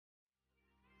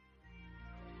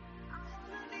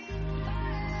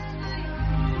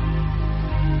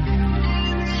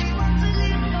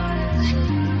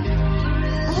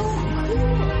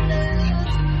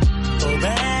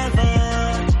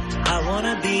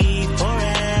be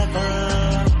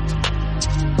forever?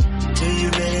 Do you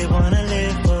really wanna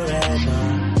live forever?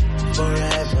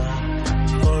 Forever,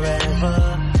 forever,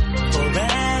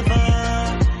 forever.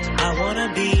 I wanna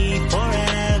be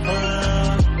forever.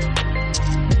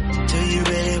 Do you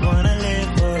really wanna live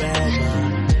forever?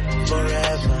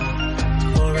 Forever,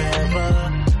 forever.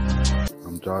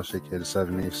 I'm Josh, aka the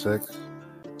 786.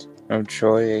 I'm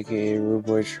Troy, aka Rude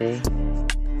Boy Troy.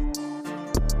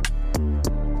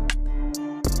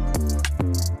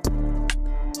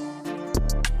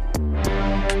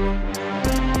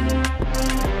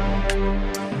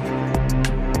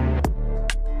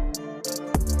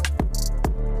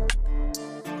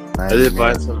 I did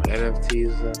buy some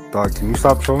NFTs though. Dog, can you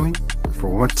stop trolling for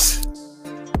once?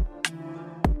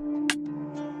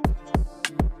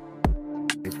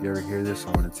 If you ever hear this,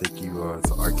 I want to take you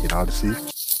to Arcade Odyssey.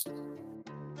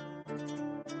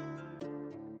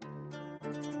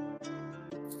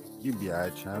 You be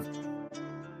alright, champ.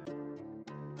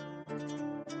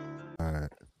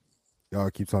 Alright.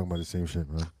 Y'all keep talking about the same shit,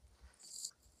 man.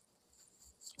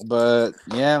 But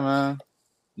yeah, man,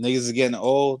 niggas is getting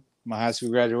old. My high school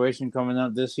graduation coming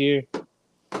up this year.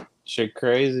 Shit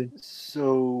crazy.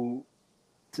 So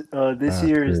this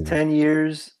year is 10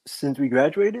 years since we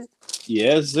graduated?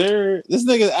 Yes, sir. This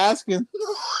nigga's asking.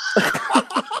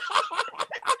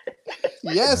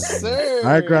 Yes, sir.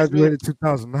 I graduated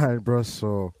 2009, bro,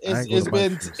 so it's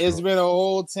been a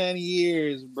whole 10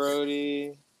 years,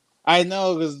 Brody. I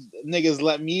know, because niggas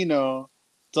let me know.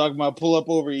 Talking about pull up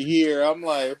over here. I'm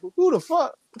like, who the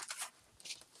fuck?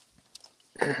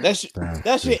 That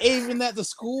shit ain't even at the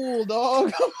school,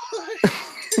 dog.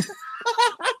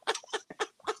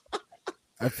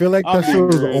 I feel like that shit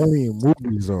was only in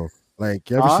movies, though. Like,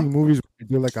 you ever seen movies where you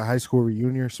do like a high school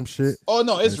reunion or some shit? Oh,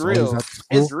 no, it's real.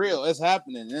 It's real. It's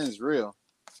happening. And it's real.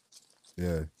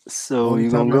 Yeah. So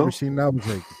you gonna go? I've seen that was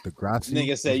like the grassy.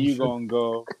 Nigga said you gonna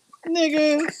go.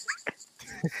 Nigga.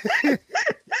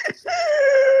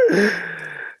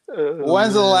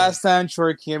 When's the last time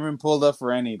Troy Cameron pulled up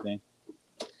for anything?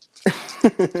 I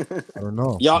don't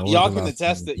know. Y'all can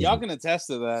attest it. Y'all can attest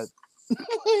to that.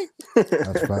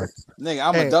 That's fact. Nigga,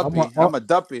 I'm a duppy. I'm a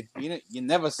duppy. You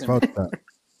never see me.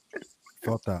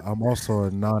 Felt that. I'm also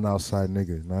a non-outside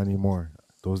nigga. Not anymore.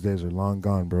 Those days are long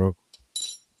gone, bro.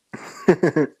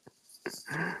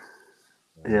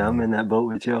 Yeah, I'm in that boat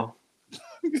with y'all.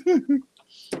 You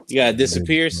gotta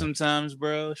disappear sometimes,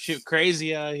 bro. Shit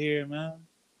crazy out here, man.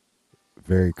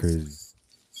 Very crazy.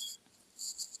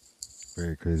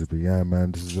 Very crazy. But yeah,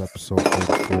 man, this is episode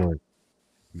 44.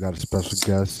 We got a special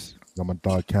guest. Got my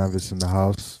dog Canvas in the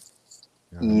house.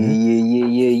 Yeah.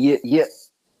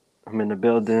 I'm in the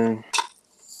building.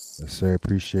 Yes, sir.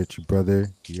 Appreciate you,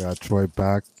 brother. You got Troy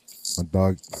back. My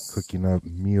dog cooking up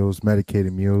meals,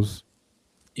 medicated meals.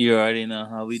 You already know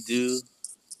how we do.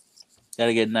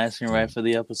 Gotta get nice and right for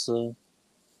the episode.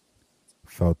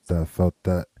 Felt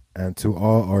that. And to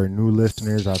all our new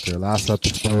listeners after the last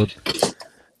episode,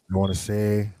 I want to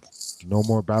say no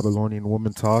more Babylonian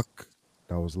woman talk.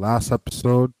 That was last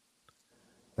episode.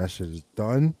 That shit is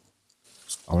done.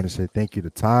 I want to say thank you to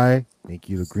Ty. Thank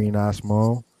you to Green Ass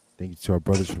Mo. Thank you to our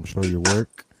brothers from Show Your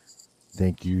Work.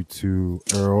 Thank you to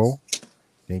Earl.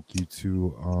 Thank you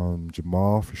to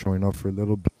Jamal for showing up for a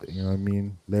little bit. You know what I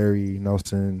mean? Larry,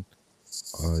 Nelson,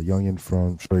 youngin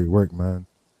from Show Your Work, man.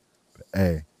 But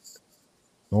hey,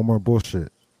 no more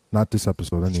bullshit. Not this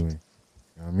episode anyway. You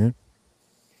know what I mean?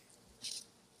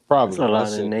 Probably. That's a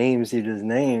lot of names you just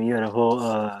named. You had a whole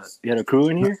you had a crew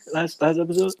in here last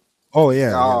episode? Oh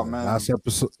yeah. Oh yeah. man. Last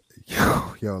episode.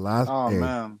 Man.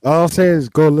 Man. All I'll say is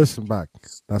go listen back.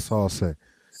 That's all I'll say.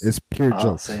 It's pure jokes.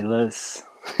 I'll say less.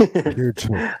 Pure jokes.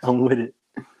 I'm with it.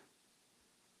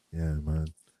 Yeah, man.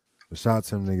 But shout out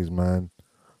to them niggas, man.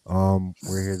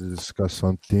 We're here to discuss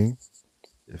something.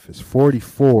 If it's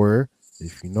 44,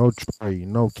 if you know Troy, you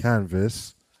know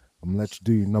Canvas, I'm gonna let you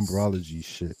do your numberology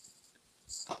shit.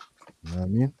 You know what I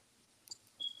mean?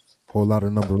 Whole lot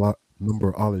of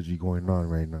numberology going on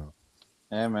right now.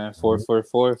 Yeah, man.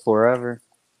 444 forever.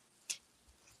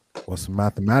 What's the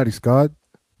mathematics, God?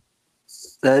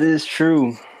 That is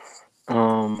true.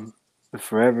 The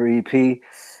Fourever EP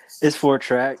is 4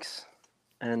 tracks,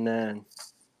 and then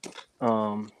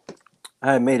I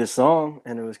had made a song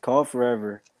and it was called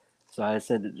Fourever, so I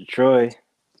sent it to Troy,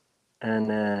 and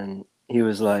then he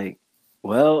was like,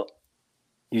 "Well,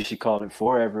 you should call it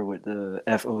Forever with the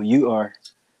FOUR,"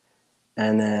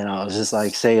 and then I was just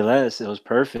like, "Say less." It was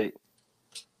perfect,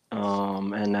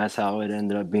 and that's how it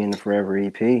ended up being the Fourever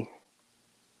EP.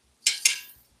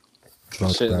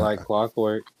 Shit like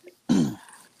clockwork.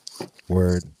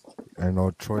 Word. I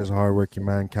know Troy's a hardworking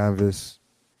man, Canvas.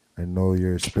 I know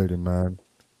you're a spirit, man.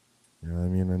 You know what I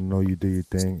mean? I know you do your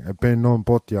thing. I've been knowing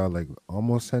both y'all like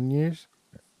almost 10 years.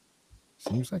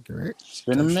 Seems like it, right? It's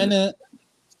been a Type shit. minute.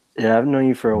 Yeah, I've known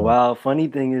you for a Uh, while. Funny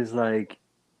thing is, like,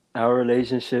 our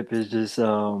relationship is just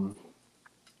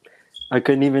I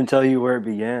couldn't even tell you where it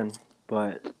began,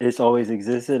 but it's always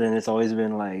existed and it's always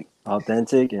been like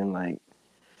authentic and like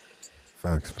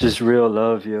facts, just facts, real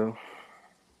love, yo.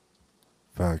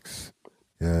 facts.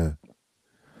 Yeah.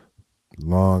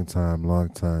 Long time, long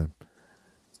time.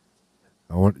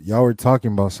 Y'all were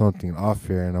talking about something off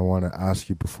here, and I want to ask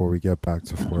you before we get back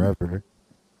to Forever.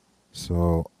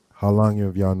 So, how long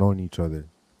have y'all known each other?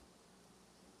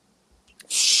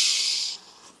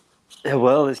 Yeah,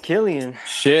 well, it's Killian.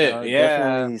 Shit, It yeah,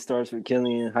 definitely starts with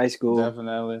Killian high school.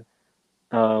 definitely.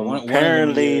 One of them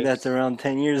Apparently, years that's around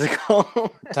 10 years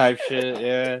ago. type shit.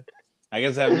 Yeah, I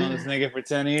guess I've known this nigga for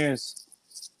 10 years.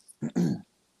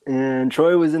 And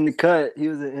Troy was in the cut. He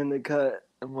was in the cut,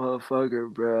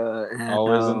 motherfucker, bro. And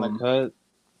Always in the cut.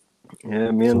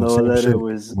 yeah, me and So, same Loaletta shit.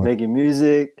 was But making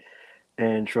music,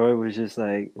 and Troy was just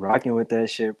like rocking with that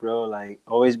shit, bro. Like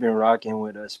always been rocking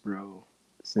with us, bro,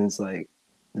 since like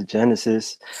the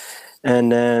Genesis.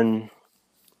 And then,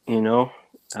 you know,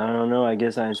 I don't know. I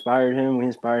guess I inspired him. We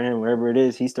inspired him. Wherever it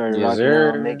is, he started Yes, rocking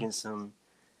out, sir. making some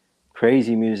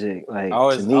crazy music. I Like to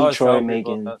always, I me, always Troy tell people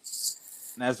making. that.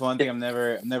 And that's one thing I'm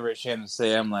never ashamed to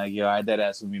say. I'm like, yo, I dead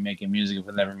ass would be making music if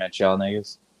I never met y'all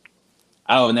niggas.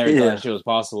 I would never thought that Yeah. shit was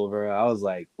possible, bro. I was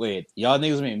like, wait, y'all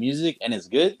niggas make music and it's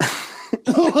good? I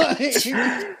was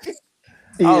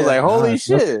like, Yeah. holy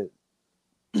shit.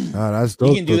 that's You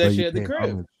dope can do though that that shit you at the paying crib.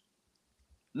 homage.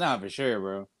 Nah, for sure,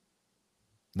 bro.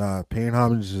 Nah, paying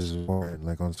homage is important,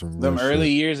 like on some real Them early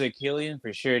shit. years at Killian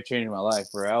for sure changed my life,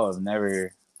 bro. I was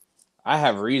never. I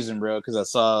have Reason, bro, because I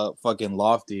saw fucking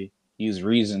Lofty use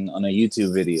Reason on a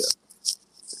YouTube video.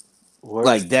 Word.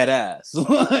 Like, dead ass.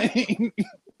 Like,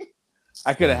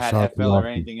 I could have Yeah, had shout out to FL or Lofty.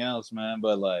 anything else, man.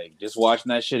 But, like, just watching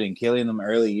that shit and Killian them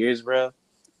early years, bro.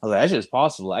 I was like, that shit's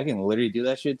possible. I can literally do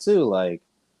that shit too. Like,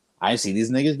 I see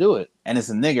these niggas do it. And it's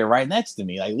a nigga right next to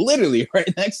me. Like, literally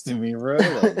right next to me, bro.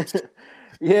 Like,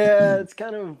 Yeah, it's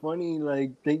kind of funny,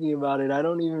 like thinking about it. I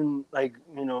don't even like,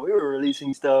 you know, we were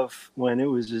releasing stuff when it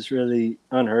was just really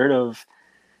unheard of,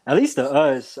 at least to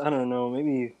us. I don't know,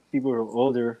 maybe people were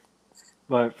older,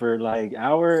 but for like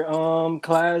our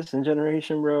class and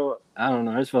generation, bro, I don't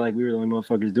know. I just felt like we were the only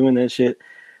motherfuckers doing that shit.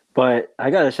 But I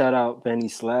gotta shout out Benny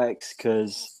Slacks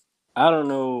because I don't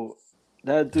know,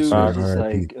 that Yes, dude sir. is just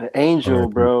R.I.P. like an angel, R.I.P.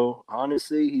 bro.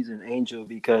 Honestly, he's an angel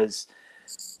because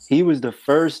he was the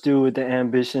first dude with the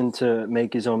ambition to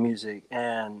make his own music.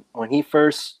 And when he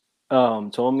first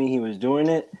told me he was doing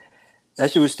it,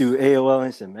 that shit was through AOL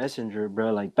Instant Messenger,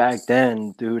 bro. Like back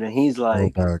then, dude. And he's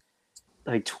Throwback.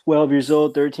 like 12 years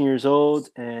old, 13 years old,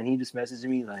 and he just messaged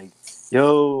me like,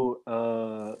 "Yo,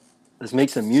 let's make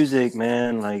some music,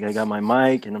 man. Like I got my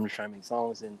mic and I'm just trying to make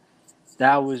songs." And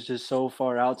that was just so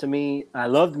far out to me. I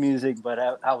loved music, but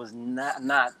I was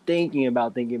not thinking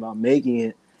about making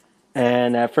it.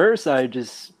 And at first, I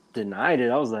just denied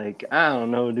it. I was like, I don't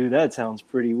know, dude, that sounds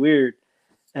pretty weird.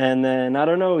 And then I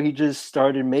don't know, he just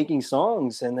started making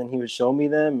songs, and then he would show me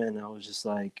them, and I was just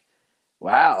like,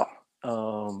 wow,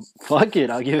 fuck it,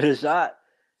 I'll give it a shot.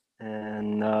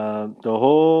 And the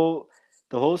whole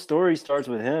story starts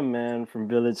with him, man, from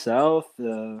Village South.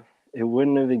 It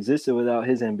wouldn't have existed without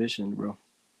his ambition, bro.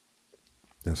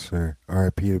 Yes, sir.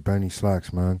 R.I.P. to Benny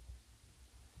Slacks, man.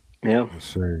 Yeah. Yes,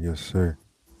 sir. Yes, sir.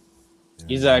 Yeah,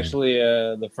 he's man. actually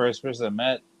the first person I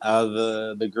met out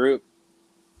of the group.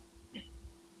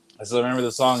 I still remember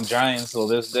the song Giants till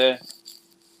this day.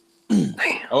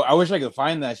 Oh, I wish I could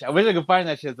find that shit. I wish I could find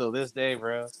that shit till this day,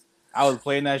 bro. I was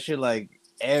playing that shit like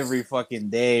every fucking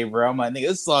day, bro. I'm like, nigga,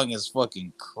 this song is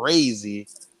fucking crazy.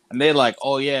 And they're like,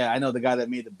 oh yeah, I know the guy that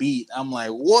made the beat. I'm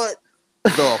like, what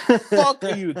the fuck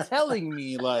are you telling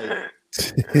me? Like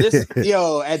this,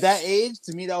 yo, at that age,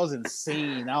 to me that was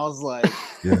insane. I was like,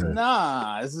 Yeah.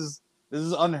 nah, this is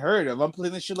unheard of. I'm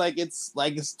playing this shit like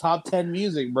it's top 10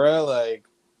 music, bro. Like,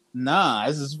 nah,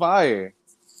 this is fire.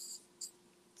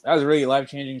 That was really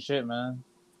life-changing shit, man.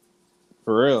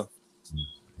 For real.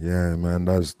 Yeah, man,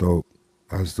 that's dope.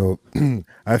 That's dope.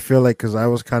 I feel like because I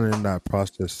was kind of in that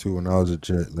process too when I was a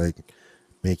kid, like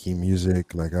making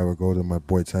music. Like I would go to my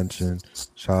boy Tension,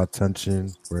 shout out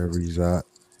Tension, wherever he's at. You know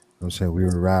what I'm saying? We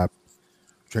would rap,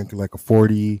 drinking like a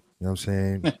 40, you know what I'm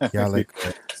saying? Yeah, like,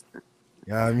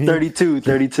 yeah, I mean, 32,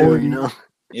 drink 32, 40. you know.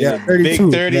 Yeah, Yeah, big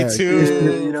 32. Yeah, You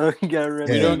 32. know, you gotta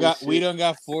We yeah, don't represent that got we shit. don't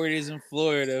got 40s in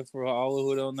Florida for all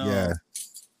who don't yeah. know.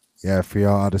 Yeah, for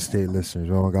y'all out of state listeners,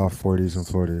 we only got 40s in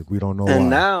Florida. We don't know And why.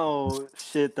 now,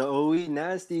 shit, the OE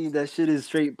nasty. That shit is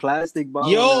straight plastic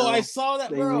bottle Yo, I now. saw that,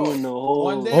 They bro. ruined the whole.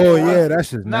 One day, Oh I want yeah, that's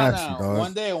just no, nasty, no. dog.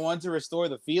 One day, I wanted to restore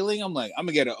the feeling. I'm like, I'm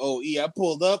gonna get an OE. I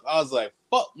pulled up. I was like,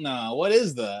 fuck, nah. What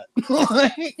is that?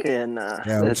 Like, Yeah, nah.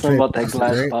 Yeah, There's it's something straight about that plastic,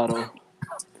 glass right? bottle.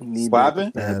 Need what that.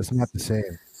 happened? Yeah, it's not the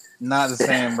same. Not the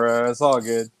same, bro. It's all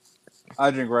good.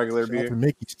 I drink regular Shout out beer. to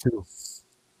Mickey's too.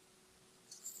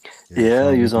 Yeah, shout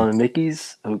out he was Mickey. on the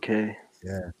Mickey's. Okay.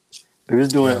 Yeah, We was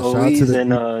doing yeah. Shout out to OEs the.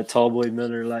 and Tallboy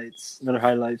Miller Lights, Miller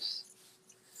High Lifes.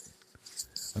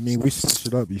 I mean, we switched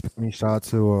it up. You feel me? Shout out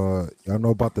to y'all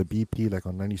know about the BP like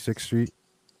on 96th Street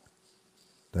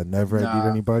that never had beat Nah.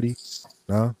 anybody.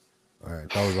 No. All right,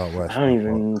 that was out I west.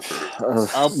 don't My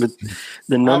fault. I'll, with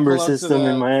the I'll number pull up to system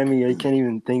in the. Miami. I can't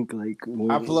even think like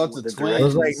I pull up to the It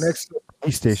was like Twins. directions. next to the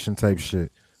police station type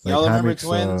shit. Like Y'all remember Hammock's.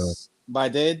 Twins by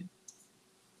Dade?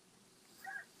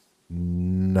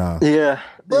 Nah. Yeah,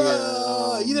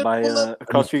 Bro, you didn't by pull up.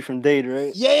 across the street from Dade,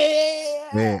 right? Yeah,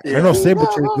 I Yeah. know Sable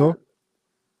Chase though.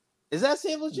 Is that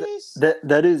Sable Chase?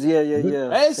 That is Is it? yeah.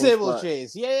 That is Same Sable spot.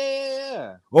 Chase.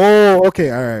 Yeah. Oh,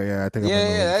 okay. All right. Yeah, I think I Yeah, might know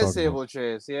what you're that is talking about. Sable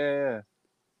Chase. Yeah.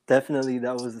 Definitely,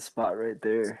 that was the spot right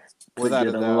there. Could Without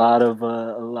get a a doubt. lot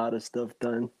of stuff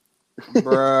done.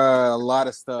 Bruh, a lot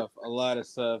of stuff.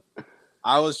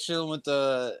 I was chilling with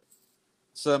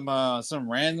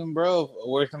some random bro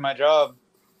working my job.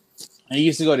 And he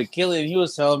used to go to Killy and he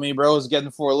was telling me bro was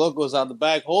getting Four Locos out the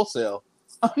bag wholesale.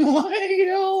 I'm like,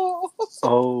 yo.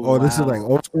 Oh, This is like wow.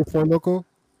 old school for local.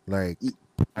 Like,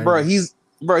 Bro, he's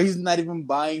not even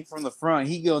buying from the front.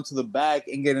 He going to the back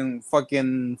and getting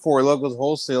fucking Four Locos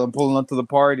wholesale and pulling up to the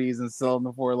parties and selling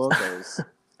the Four Locos.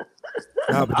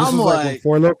 nah, but this I'm is like when like,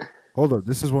 four local. Hold up,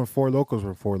 this is when four locals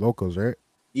were four locals, right?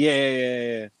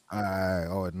 yeah.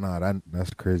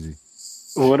 That's crazy.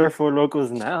 What are Four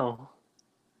Locals now?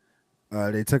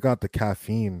 They took out the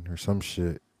caffeine or some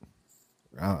shit.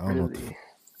 I don't know. Really?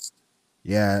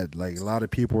 Yeah, like a lot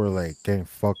of people were like getting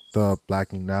fucked up,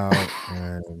 blacking out,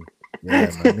 and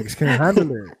yeah, man, niggas can't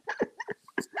handle it.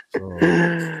 So,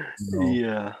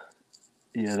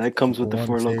 Yeah, that comes with the one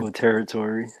Four save- Local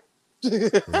territory.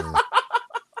 yeah.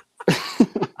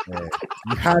 Yeah.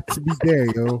 You had to be there,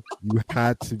 yo. You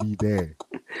had to be there.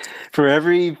 For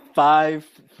every four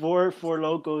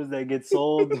Locals that get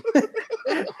sold,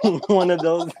 one of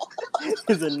those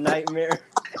is a nightmare.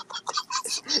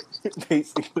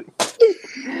 Basically.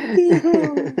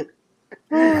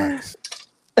 Facts.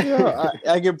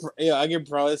 I can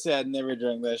probably say I never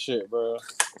drank that shit, bro.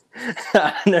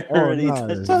 I never really nah,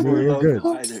 touched a Four you're good.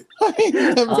 Local either. I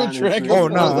never Honestly. drank a Oh, Four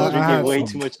no, I Loko. drinking had way some.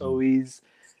 too much OEs.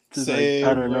 Just Same,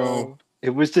 like I don't bro. know. It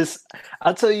was just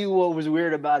I'll tell you what was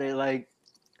weird about it. Like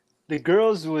the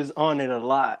girls was on it a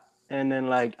lot, and then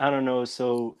like I don't know.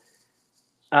 So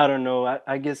I don't know.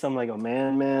 I guess I'm like a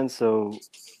man. So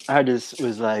I just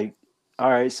was like, all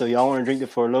right. So y'all want to drink the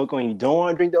Four Loko and you don't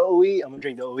want to drink the OE? I'm gonna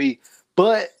drink the OE.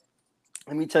 But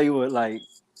let me tell you what, like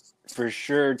for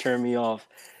sure, turned me off.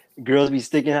 Girls be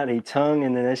sticking out their tongue,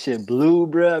 and then that shit blue,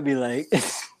 bro. I'd be like,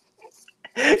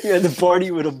 you at the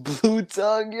party with a blue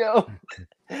tongue, yo.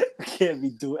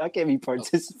 I can't be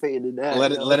participating in that.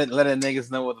 Let yo. it niggas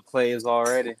know what the play is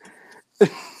already. Yeah.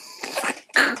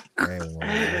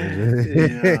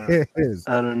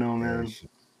 I don't know, man.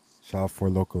 Shout out for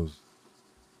locals.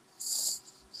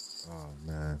 Oh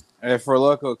man. Hey, for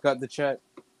Loco, cut the check.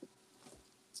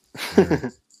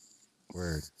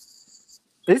 Word.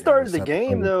 They started the Except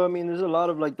game for- though. I mean, there's a lot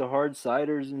of like the hard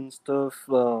ciders and stuff.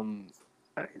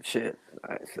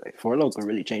 Four Loco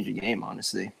really changed the game,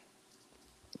 honestly.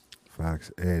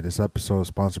 Facts. Hey, this episode is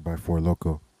sponsored by Four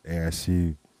Loco. Hey, I see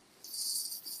you.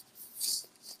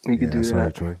 We could do sorry,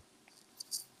 that. Troy.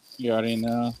 You already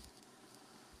know.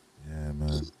 Yeah,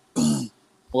 man.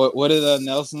 What did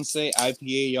Nelson say?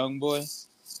 IPA young boy.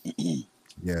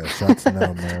 Yeah, shots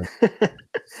now, man.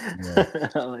 Yeah.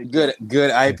 I like Good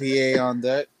IPA on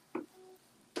deck.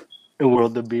 the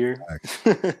world of beer.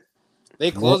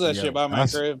 They closed that Yeah, shit by my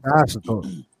crib. That's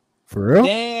for real?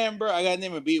 Damn, bro, I got to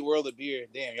name a beat World of Beer.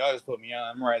 Damn, y'all just put me on.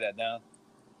 I'm gonna write that down.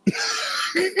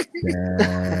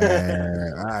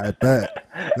 Damn. I bet.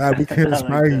 Nah, we can I like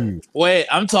inspire that. you. Wait,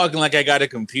 I'm talking like I got a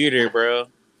computer, bro.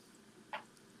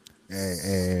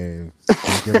 Hey,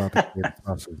 don't give out the creative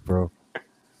process, bro.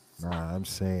 Nah, I'm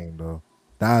saying though.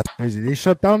 That's crazy. They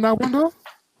shut down that one though?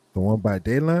 The one by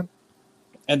Dayland?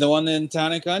 And the one in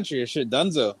Town and Country, shit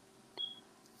Dunzo.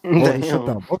 Oh, they shut Damn.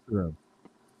 down both of them.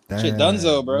 Shit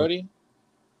Dunzo, Brody.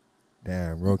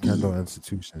 Damn, real Kendall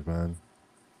institutions, man.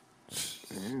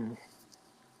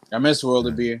 I miss World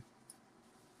of Beer.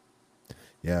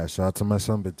 Yeah, shout out to my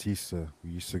son Batista.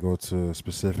 We used to go to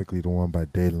specifically the one by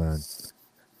Dayland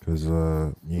because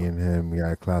me and him, we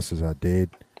had classes at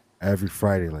Dade every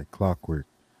Friday, like clockwork.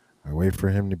 I wait for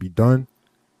him to be done.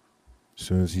 As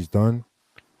soon as he's done,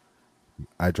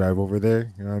 I drive over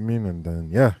there, you know what I mean? And then,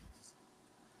 yeah.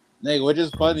 Nigga, which is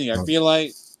Party funny. I shop. feel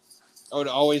like I would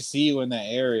always see you in that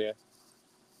area.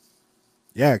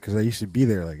 Yeah, because I used to be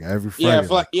there like every Yeah, Friday,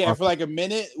 like for clockwork. like a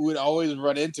minute, we'd always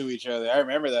run into each other. I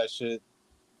remember that shit.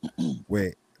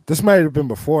 Wait, this might have been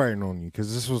before I known you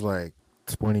because this was like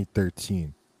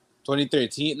 2013.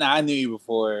 2013. Nah, I knew you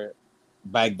before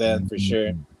back then for sure.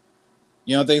 Mhm.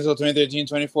 You don't think so? 2013,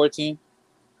 2014?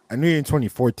 I knew you in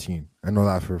 2014. I know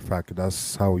that for a fact. 'Cause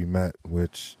that's how we met.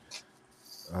 Which,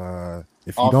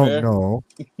 if you All don't fair? know,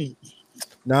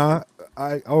 nah,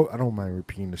 I don't mind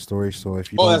repeating the story. So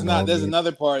if you Oh, don't that's know not. There's me,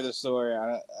 another part of the story.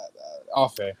 All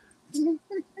fair.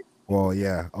 well,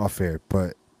 yeah, off air.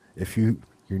 But if you're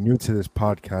new to this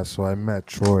podcast, so I met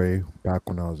Troy back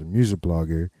when I was a music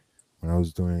blogger, when I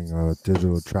was doing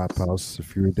digital trap house.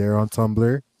 If you were there on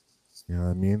Tumblr, you know what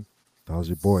I mean. That was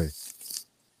your boy.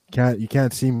 You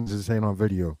can't see me. This ain't on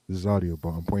video. This is audio, but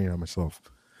I'm pointing at myself.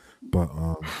 But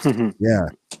yeah,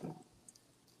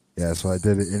 yeah. So I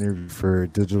did an interview for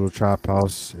Digital Trap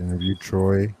House. Interviewed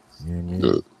Troy. You know what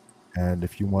I mean. And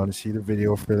if you want to see the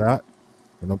video for that,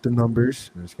 run up the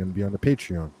numbers, and it's gonna be on the Patreon.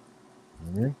 You know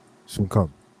what I mean, soon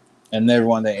come. And never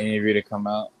want that interview to come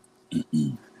out.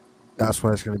 That's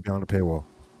why it's gonna be on the paywall.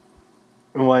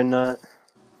 Why not?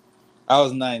 I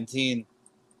was 19.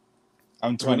 I'm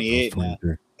I was 28 now.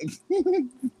 23.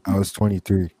 I was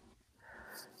 23.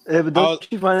 Yeah, but I don't was,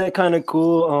 you find that kind of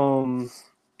cool,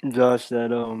 Josh,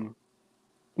 that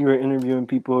you were interviewing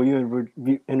people, you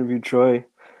interviewed Troy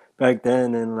back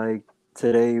then, and like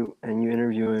today, and you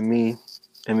interviewing me,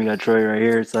 and we got Troy right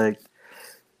here. It's like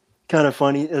kind of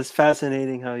funny. It's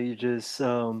fascinating how you just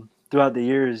throughout the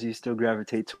years you still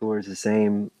gravitate towards the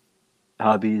same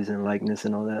hobbies and likeness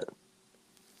and all that.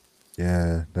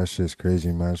 Yeah, that shit's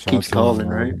crazy, man. Shout out Keeps to when calling,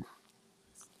 right?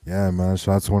 yeah, man.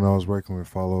 Shout out to when I was working with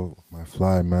Follow My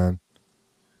Fly, man.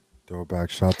 Throwback.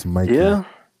 Shout out to Mikey. Yeah,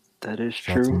 that is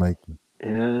Shout out to true. Mikey.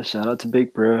 Yeah, shout out to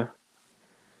Big Bro.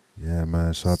 Yeah,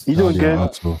 man. Shout out to You doing Talia good?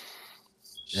 Otto.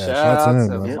 Yeah, shout shout out to out him,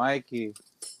 to man. Yep. Mikey.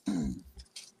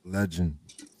 Legend.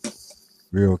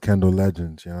 Real Kendall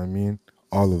legends, you know what I mean?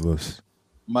 All of us.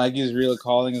 Mikey's real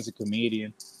calling as a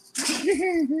comedian.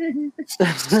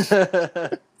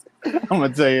 I'm gonna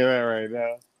tell you that right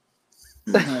now.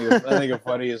 I think it's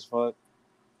funny as fuck.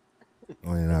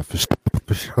 Oh, yeah, for sure.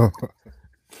 For sure.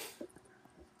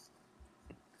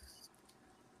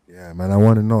 Yeah, man, I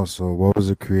want to know. So, what was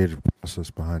the creative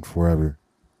process behind Fourever?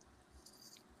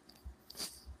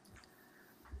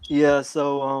 Yeah,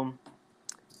 so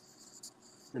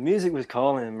the music was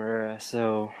calling, bro.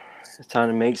 So it's time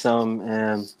to make some.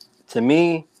 And to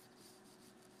me,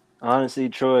 honestly,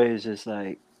 Troy is just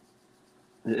like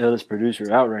the illest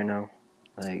producer out right now.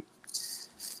 Like,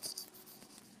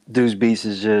 dude's beats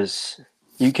is just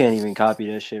you can't even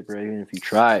copy that shit, bro. Even if you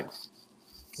try,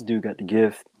 dude got the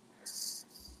gift.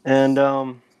 And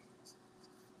I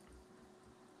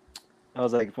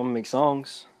was like, if I'm gonna make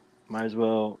songs, might as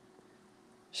well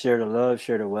share the love,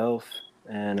 share the wealth.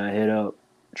 And I hit up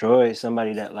Troy,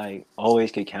 somebody that like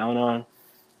always could count on.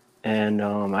 And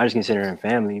I just consider him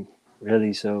family,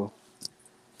 really. So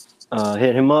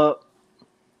hit him up,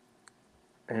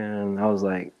 and I was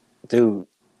like, dude,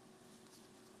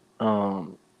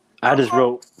 I just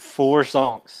wrote 4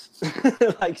 songs,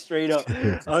 like straight up.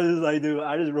 I was just like, dude,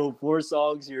 I just wrote 4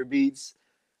 songs, your beats.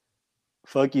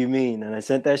 Fuck you mean? And I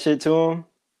sent that shit to him.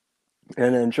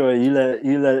 And then Troy, you let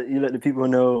the people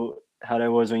know how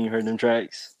that was when you heard them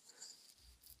tracks.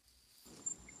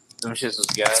 Them shits was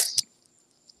gas.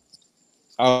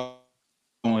 I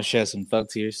want to shed some thug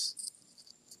tears.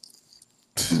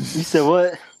 You said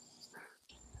what?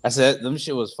 I said them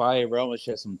shit was fire, bro. I'm gonna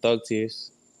shed some thug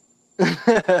tears.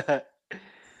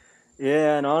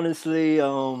 Yeah, and honestly,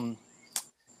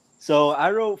 so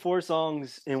I wrote 4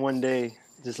 songs in one day,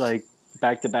 just like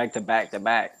back to back to back to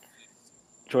back.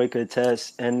 Troy could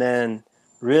attest. And then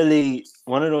really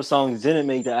one of those songs didn't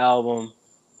make the album.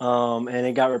 And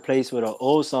it got replaced with an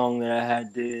old song that I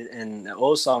had did, and the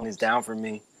old song is down for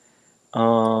me.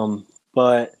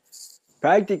 But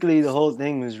practically the whole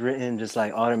thing was written just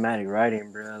like automatic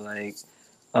writing, bro. Like,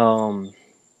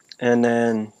 and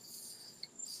then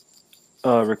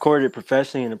recorded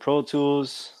professionally in the Pro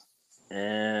Tools,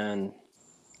 and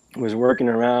was working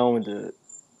around with the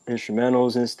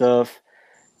instrumentals and stuff.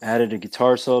 Added a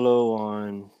guitar solo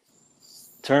on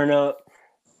Turn Up.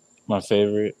 My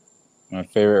favorite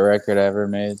record I ever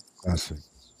made. Classic.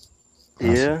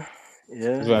 Classic. Yeah,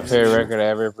 yeah, It's my yeah, favorite yeah. record I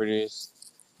ever produced.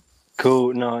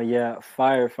 Cool. No, yeah,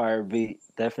 fire beat.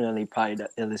 Definitely probably the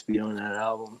illest beat on that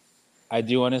album. I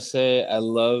do want to say I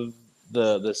love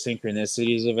the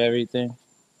synchronicities of everything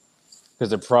because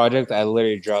the project I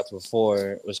literally dropped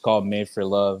before was called Made for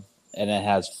Love, and it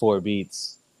has 4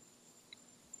 beats,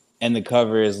 and the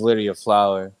cover is literally a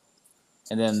flower,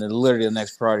 and then literally the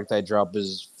next project I drop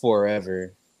is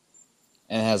Forever,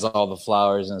 and it has all the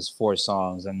flowers and it's 4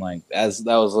 songs. I'm like, that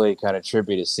was really kind of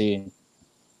trippy to see.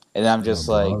 And I'm No, just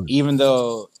like, bro. even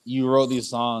though you wrote these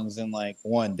songs in like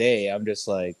one day, I'm just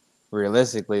like,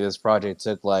 realistically, this project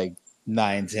took like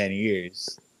 9, 10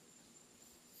 years.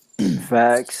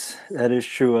 Facts. That is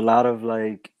true. A lot of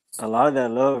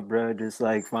that love, bro, just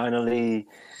like finally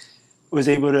was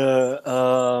able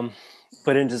to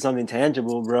put into something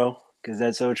tangible, bro. Because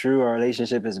that's so true. Our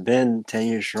relationship has been 10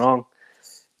 years strong,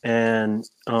 and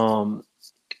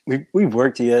we've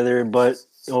worked together, but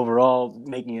overall,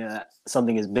 making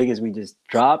something as big as we just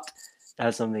dropped,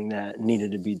 that's something that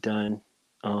needed to be done.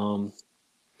 Um,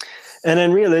 and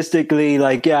then realistically,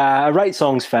 like, yeah, I write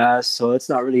songs fast, so it's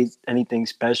not really anything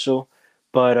special.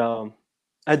 But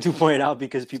I do point out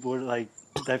because people are like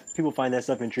that. People find that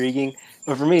stuff intriguing,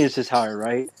 but for me, it's just how I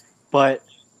write. But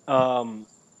um,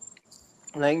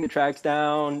 laying the tracks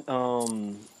down,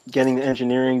 getting the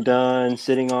engineering done,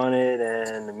 sitting on it,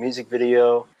 and the music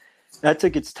video, that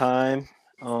took its time.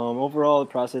 Overall, the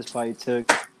process probably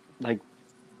took like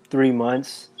 3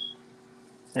 months,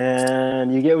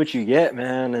 and you get what you get,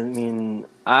 man. I mean,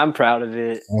 I'm proud of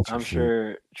it. That's for I'm sure.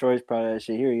 sure Troy's proud of that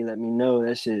shit here. You let me know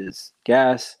that shit is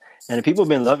gas, and the people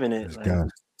been loving it. It's Like, gas.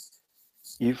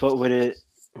 you fuck with it,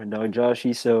 my dog Josh.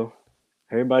 So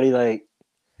everybody like,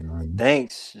 You know what I mean?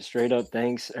 thanks, just straight up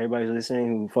thanks. Everybody listening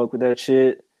who fuck with that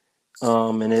shit.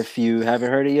 And if you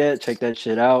haven't heard it yet, check that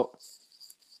shit out.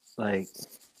 Like,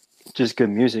 just good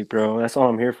music, bro. That's all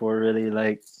I'm here for, really.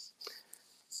 Like,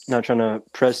 not trying to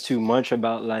press too much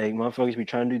about like motherfuckers be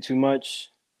trying to do too much.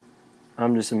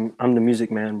 I'm the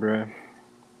music man, bro.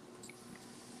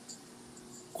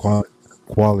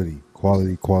 Quality.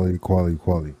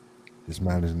 This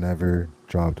man has never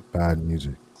dropped bad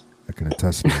music. I can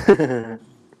attest to that.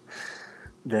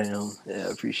 Damn. Yeah,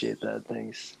 I appreciate that.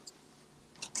 Thanks.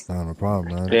 Not a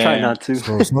problem, I man. try Damn. not to.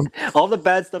 So some All the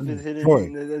bad stuff is Troy,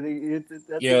 hidden.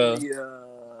 That's Yeah. in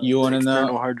You the want to external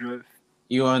know? hard drive.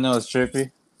 You want to know what's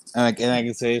trippy? And I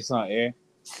can say it's not air.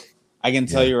 I can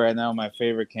tell yeah, you right now my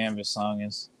favorite Canvas song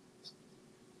is.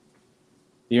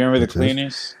 Do you remember the which is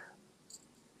Cleaners?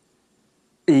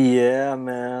 Yeah,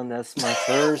 man, that's my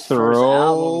first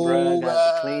album, bro. I got the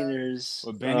Throwback Cleaners.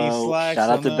 with Benny Slacks Shout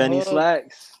out on to the Benny hook.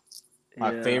 Slacks.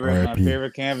 My Yeah, favorite, my R.I.P.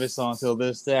 favorite Canvas song till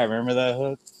this day. I remember that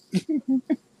hook.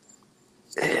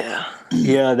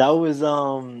 yeah.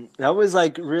 That was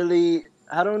like really.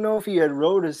 I don't know if he had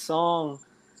wrote a song,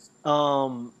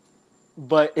 um,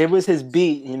 but it was his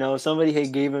beat. You know, somebody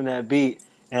had gave him that beat,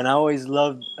 and I always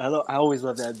loved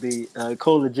that beat.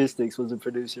 Cole Logistics was the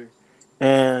producer,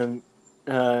 and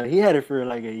he had it for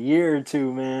like a year or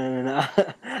two, man. And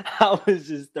I was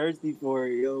just thirsty for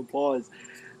it. Yo, pause.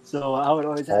 So I would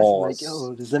always ask him like, Pause.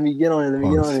 "Yo, just let me get on it. Let me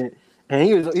get on Pause. it." And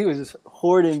he was just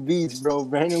hoarding beats, bro.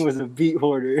 Brandon was a beat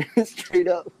hoarder, straight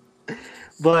up.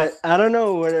 But I don't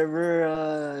know,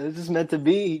 whatever. It's just meant to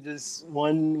be. He just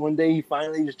one day he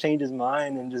finally just changed his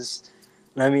mind and just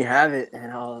let me have it.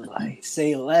 And I was like,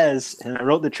 say less. And I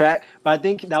wrote the track. But I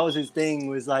think that was his thing.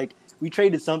 Was like we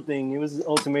traded something. It was an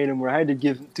ultimatum where I had to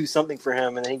do something for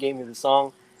him, and then he gave me the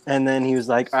song. And then he was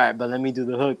like, "All right, but let me do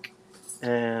the hook."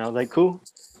 And I was like, "Cool."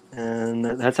 And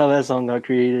that's how that song got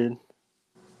created.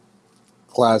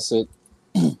 Classic.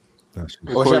 That's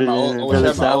I wish I had Recorded my in old, I a wish I had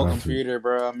village my old south. classic. computer,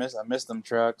 bro. I miss them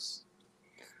trucks,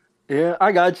 Yeah,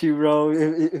 I got you,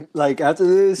 bro. Like after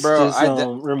this, bro. just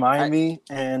remind I, me.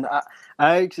 And I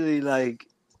actually like.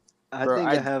 I bro. think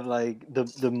I have like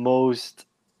the most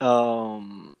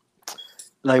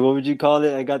like what would you call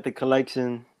it? I got the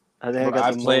collection. I think I bro.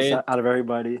 got the most out of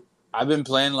everybody. I've been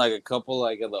playing like a couple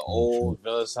like of the Oh, true. old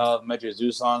Village South Metro Zoo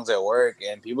songs at work,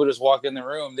 and people just walk in the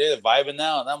room, they're vibing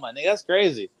out, and I'm like, nigga, that's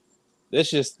crazy. This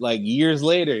just like years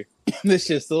later, this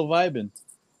shit's still vibing.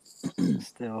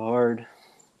 Still hard.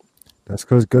 That's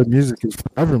because good music is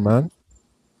forever, man.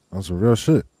 That's some real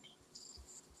shit.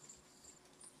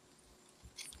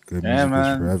 Good Yeah, music is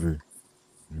man. forever.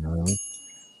 You know what I mean?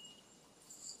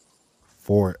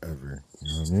 Forever. You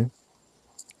know what I mean?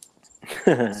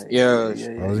 Yo,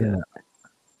 I was Yeah. gonna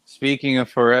speaking of I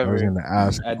was forever, gonna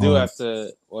ask I do have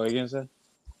to. What are you gonna say?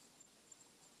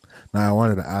 now I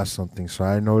wanted to ask something. So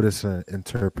I noticed an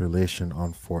interpolation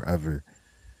on forever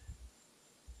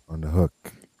on the hook.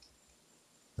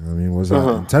 I mean, was that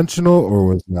intentional or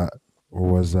was that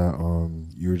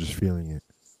you were just feeling it?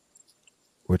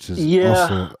 Which is Yeah,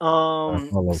 also a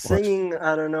follow-up question. singing,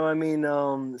 I don't know. I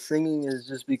mean, singing has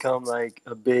just become like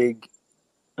a big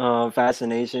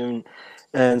fascination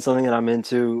and something that I'm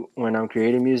into when I'm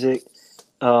creating music.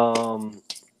 Um,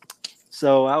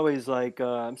 so I always like,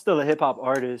 I'm still a hip hop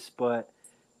artist, but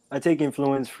I take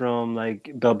influence from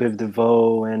like Belle Biv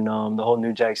DeVoe and the whole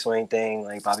New Jack Swing thing,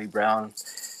 like Bobby Brown.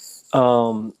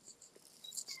 Um,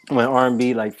 when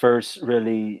R&B like first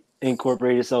really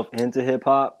incorporated itself into hip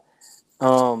hop.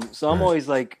 So I'm Right. always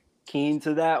like keen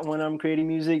to that when I'm creating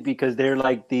music because they're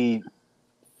like the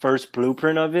first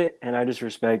blueprint of it, and I just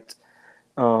respect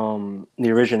the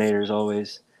originators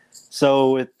always.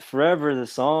 So with Forever, the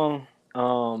song,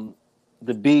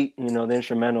 the beat, the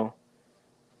instrumental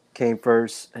came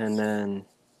first, and then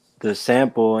the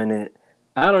sample in it.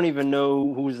 I don't even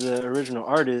know who's the original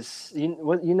artist. You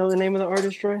know the name of the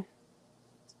artist, Troy?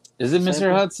 Is The it Mr.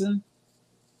 sample. Hudson?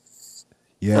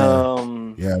 Yeah.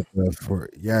 Um, Yeah,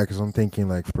 because I'm thinking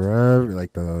like forever,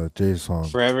 like the Jay song.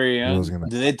 Forever He was Young? gonna,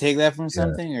 Did they take that from yeah,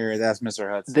 something, or that's Mr.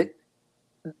 Hudson?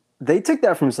 they they took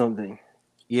that from something.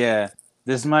 Yeah,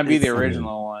 this might be the It's yeah,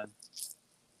 original one.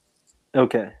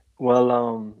 okay.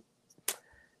 Well,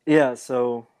 yeah.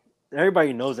 So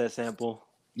everybody knows that sample,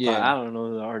 but Yeah, I don't know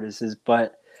who the artist is.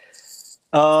 But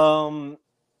um,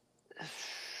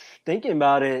 thinking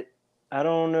about it, I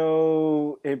don't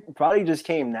know. It probably just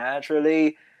came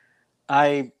naturally.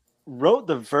 I wrote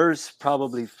the verse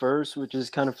probably first, which is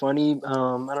kind of funny. I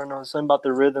don't know. Something about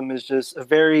the rhythm is just a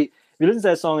very. If you listen to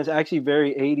that song, it's actually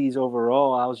very 80s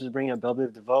overall. I was just bringing up Belle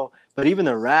Biv DeVoe, but even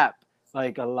the rap,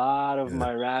 like a lot of yeah,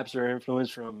 my raps are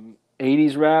influenced from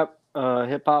 80s rap,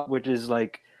 hip hop, which is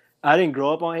like I didn't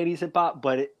grow up on 80s hip hop,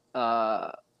 but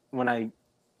when I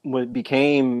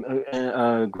became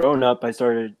grown up, I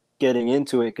started getting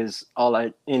into it because all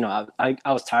I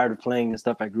was tired of playing the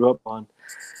stuff I grew up on,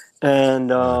 and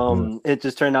yeah, yeah. it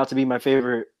just turned out to be my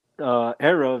favorite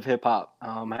era of hip hop.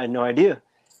 I had no idea,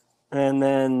 and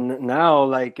then now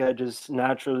like I just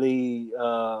naturally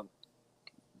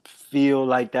feel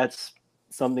like that's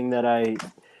something that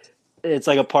it's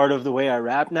like a part of the way I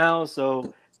rap now.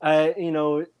 So I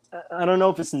don't know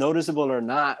if it's noticeable or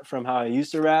not from how I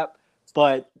used to rap,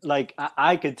 but like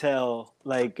I could tell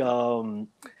like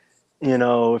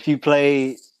if you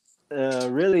play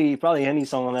really probably any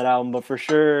song on that album, but for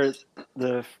sure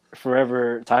the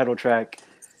Forever title track,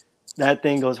 that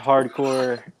thing goes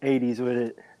hardcore 80s with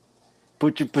it.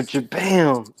 Put your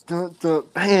bam, dun, dun,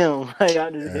 bam. Like I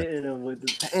just Yeah. hitting him with the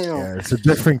bam. Yeah, it's a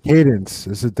different cadence.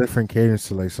 It's a different cadence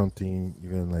to like something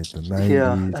even like the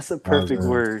Yeah, 90s, that's a perfect 2000s,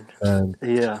 word. and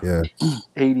Yeah, yeah,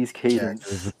 80s yeah,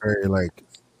 'cause it's a cadence. very like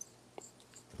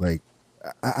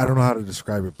I don't know how to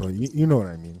describe it, but you know what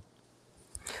I mean.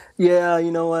 Yeah, I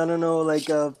don't know, like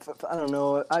I don't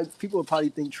know. People would probably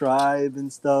think Tribe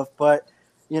and stuff, but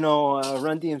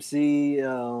Run DMC,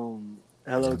 Yeah,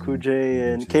 Hello I Cool mean,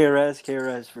 J, and DMC.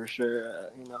 KRS for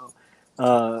sure.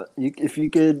 If you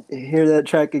could hear that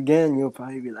track again, you'll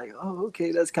probably be like, "Oh,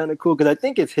 okay, that's kind of cool." Because I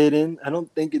think it's hidden. I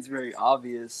don't think it's very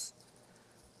obvious.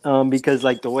 Because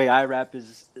like the way I rap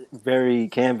is very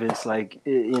canvas. Like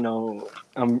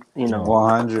I'm Yeah,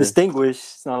 100. distinguished.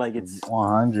 It's not like it's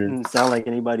 100. doesn't sound like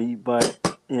anybody, but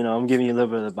I'm giving you a little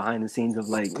bit of the behind the scenes of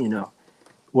like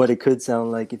what it could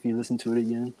sound like if you listen to it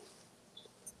again.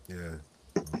 yeah.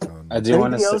 I'm telling I you. do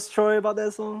want to Anything say else, Troy, about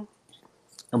that song?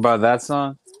 about that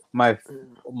song. My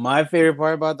my favorite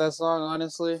part about that song,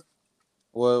 honestly,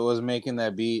 was making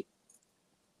that beat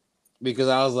because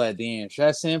I was like, damn, should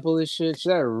I sample this shit?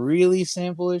 Should I really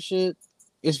sample this shit?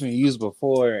 It's been used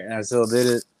before, and I still did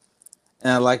it.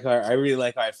 And I really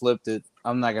like how I flipped it.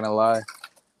 I'm not gonna lie.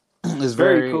 It's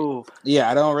Very very, cool. yeah.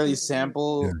 I don't really Yeah,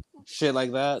 sample shit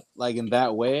like that, like in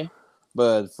that way.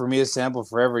 But for me to sample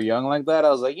Forever Young like that, I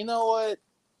was like, you know what?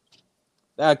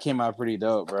 That came out pretty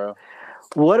dope, bro.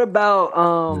 What about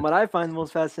yeah, what I find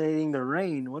most fascinating, the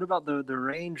rain? What about the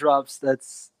raindrops?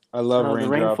 That's I love the raindrops.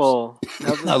 rainfall.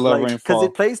 That I was love like because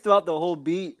it rainfall. plays throughout the whole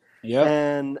beat, Yep.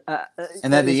 and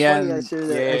And at it's the funny. end, yeah,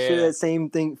 I yeah, share yeah. that same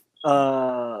thing.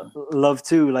 Love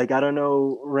too. Like I don't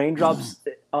know raindrops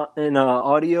in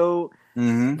audio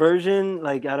Mm-hmm. version.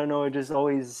 Like I don't know. It just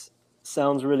always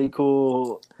sounds really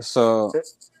cool. So,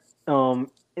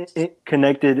 It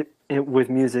connected it with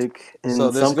music so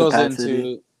in some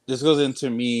capacity. this goes into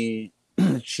me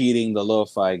cheating the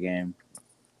lo-fi game.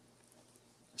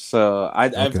 So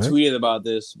I've okay. tweeted about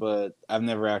this, but I've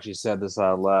never actually said this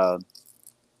out loud.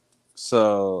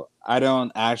 So I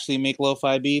don't actually make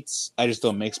lo-fi beats. I just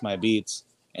don't mix my beats,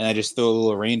 and I just throw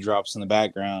little raindrops in the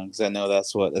background because I know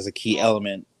that's a key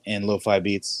element in lo-fi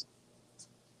beats.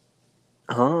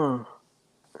 Huh.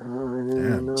 I didn't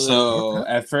Damn. know that. So Okay.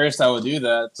 at first I would do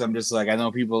that. So I'm just like, I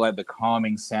know people like the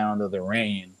calming sound of the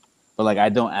rain, but like I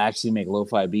don't actually make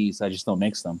lo-fi beats. I just don't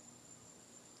mix them.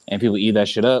 And people eat that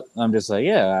shit up. I'm just like,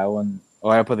 yeah, I want,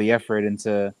 or I put the effort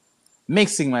into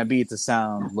mixing my beat to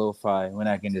sound lo-fi when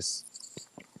I can just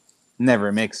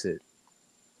never mix it.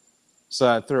 So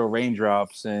I throw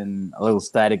raindrops and a little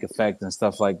static effect and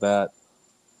stuff like that.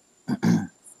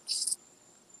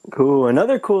 Cool.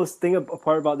 Another cool thing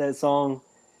part about that song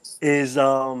is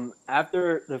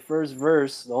after the first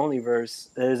verse, the only verse,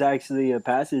 there's actually a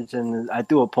passage, and I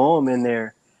threw a poem in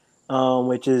there,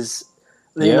 which is,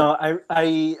 you Yep. know,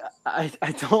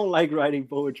 I don't like writing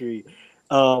poetry,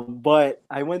 but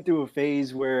I went through a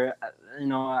phase where, you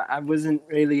know, I wasn't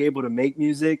really able to make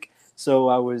music, so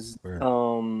I was Right.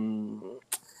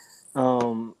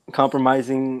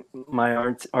 compromising my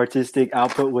artistic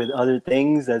output with other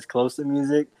things that's close to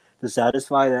music to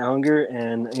satisfy that hunger.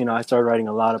 And, you know, I started writing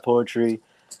a lot of poetry.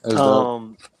 That's dope.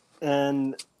 Um,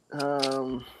 and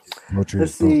Poetry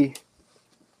let's is dope. see.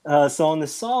 So on the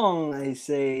song, I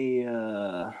say,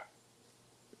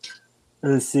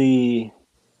 let's see,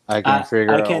 I can't I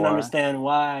figure out can't why. understand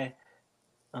why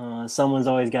someone's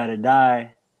always got to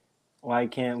die. Why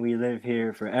can't we live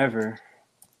here forever?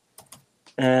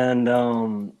 And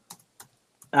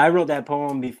I wrote that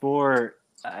poem before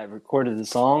I recorded the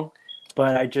song,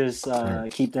 but I just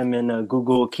Right. keep them in a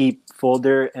Google Keep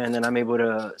folder, and then I'm able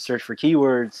to search for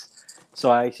keywords. So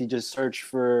I actually just search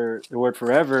for the word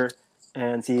forever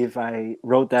and see if I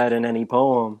wrote that in any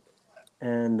poem.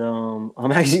 And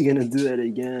I'm actually gonna do that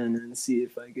again and see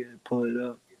if I can pull it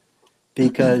up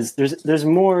because there's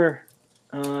more.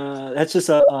 That's just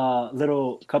a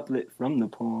little couplet from the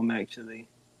poem, actually.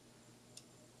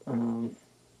 Um,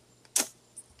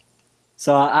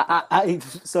 so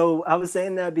I was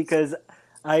saying that because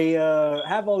I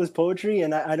have all this poetry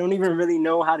and I don't even really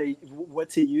know what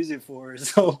to use it for.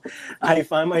 So I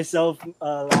find myself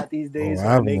a lot these Oh, days I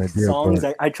when I have an make idea, songs,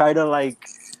 but I try to like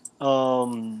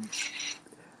um,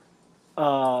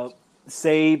 uh,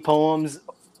 say poems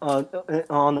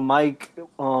on the mic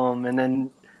and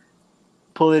then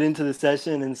pull it into the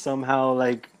session and somehow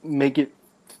like make it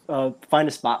find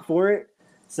a spot for it.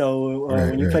 So right,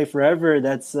 when you right. play Forever,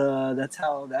 that's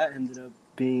how that ended up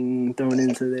being thrown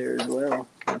into there as well.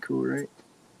 Kinda cool, right?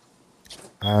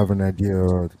 I have an idea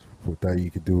what that you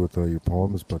could do with your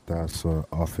poems, but that's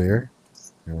off air.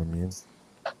 You know what I mean?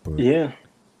 But Yeah,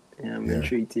 yeah, I'm yeah,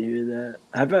 intrigued to hear that.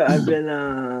 I've been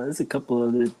there's a couple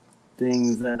other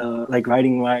things that like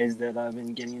writing wise that I've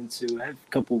been getting into. I have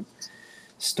a couple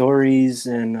stories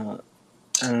and I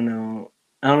don't know.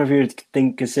 I don't know if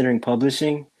you're considering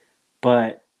publishing,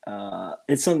 but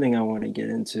it's something I want to get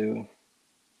into.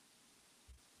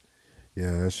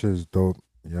 yeah, that shit's dope.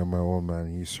 Yeah, my old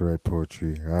man, he used to write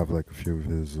poetry. I have like a few of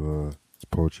his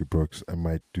poetry books. I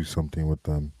might do something with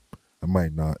them. I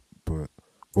might not, but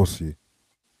we'll see.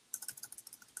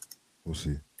 We'll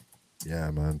see.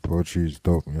 Yeah, man, poetry is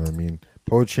dope. You know what I mean?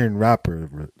 Poetry and rap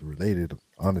are related,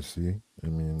 honestly. I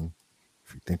mean,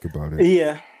 if you think about it.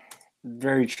 Yeah,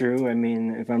 very true. I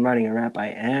mean, if I'm writing a rap, I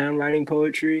am writing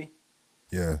poetry.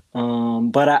 Yeah,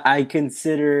 But I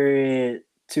consider it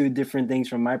two different things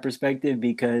from my perspective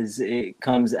because it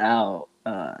comes out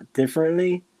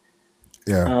differently.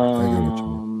 yeah, I get what you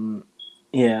mean. Um,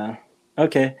 yeah.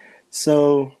 Okay.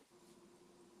 So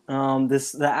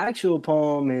the actual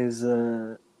poem is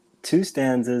two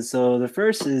stanzas. So the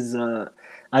first is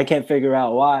I can't figure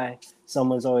out why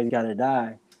someone's always got to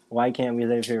die. Why can't we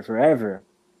live here forever?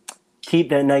 Keep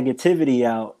that negativity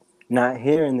out. Not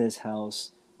here in this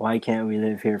house. Why can't we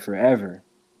live here forever?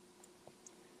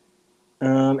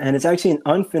 And it's actually an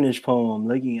unfinished poem.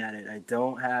 Looking at it, I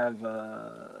don't have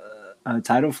a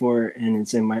title for it, and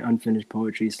it's in my unfinished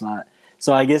poetry slot.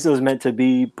 So I guess it was meant to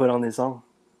be put on this song.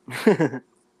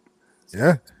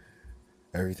 Yeah,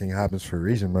 everything happens for a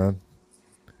reason, man.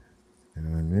 You know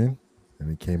what I mean?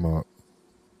 And it came out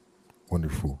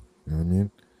wonderful. You know what I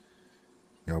mean?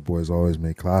 Y'all boys always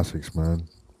make classics, man.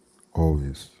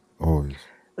 Always, always.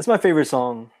 That's my favorite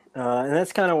song, and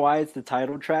that's kind of why it's the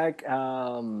title track.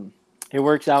 It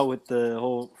works out with the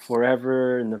whole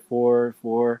forever and the four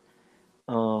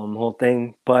whole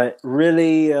thing. But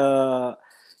really,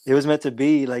 it was meant to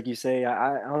be, like you say.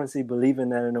 I honestly believe in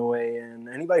that in a way. And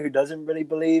anybody who doesn't really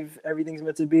believe everything's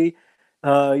meant to be,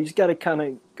 you just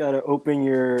gotta open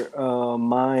your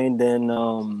mind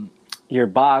and your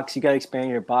box. You gotta expand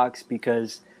your box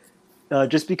because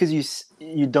just because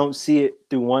you don't see it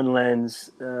through one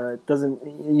lens doesn't.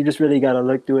 You just really gotta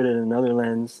look through it in another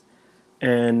lens.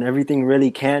 and everything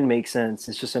really can make sense.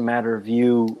 It's just a matter of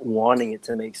you wanting it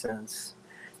to make sense.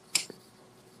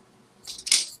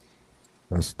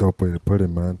 That's a dope way to put it,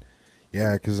 man.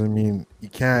 Yeah, because I mean, you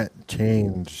can't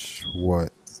change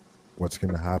what's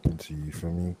gonna happen to you. For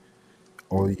me,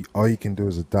 all you can do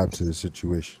is adapt to the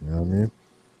situation. You know what I mean?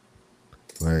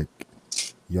 Like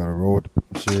you gotta roll with the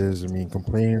punches. I mean,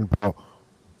 complain about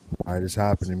why this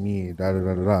happened to me. Da da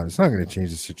da da da. It's not gonna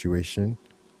change the situation.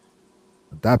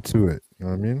 Adapt to it. You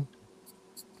know what I mean?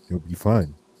 You'll be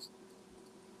fine.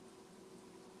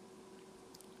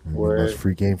 I mean, that's Word,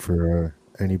 free game for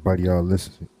anybody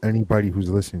who's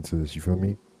listening to this. You feel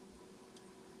me?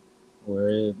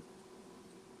 word.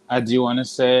 I do want to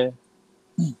say,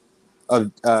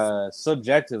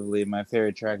 subjectively, my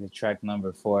favorite track is track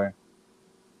number 4.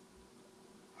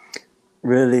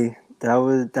 Really, that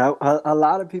was that. A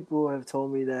lot of people have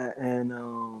told me that, and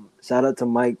shout out to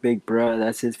Mike Big Bruh.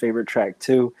 That's his favorite track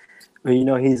too. But you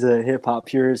know, he's a hip hop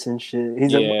purist and shit.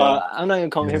 He's a. Yeah. I'm not gonna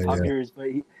call him Yeah, hip hop yeah. purist, but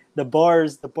the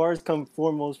bars come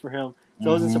foremost for him. So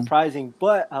it wasn't Mhm. surprising.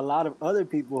 But a lot of other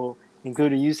people,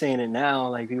 including you saying it now,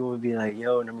 like people would be like,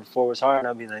 "Yo, number 4 was hard," and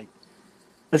I'd be like,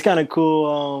 "That's kind of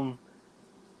cool."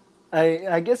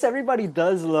 I guess everybody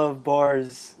does love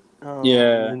bars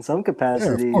Yeah, in some Yeah, of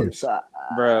capacity. course. So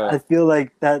I bro. feel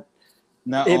like that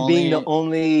Not it being the only,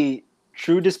 only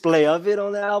true display of it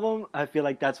on the album, I feel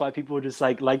like that's why people just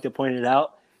like to point it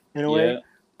out in a way. yeah,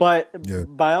 But Yeah.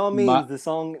 by all my means, the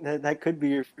song that could be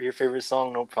your favorite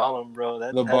song, no problem, bro.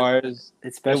 the That bars.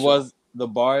 it's It special. was the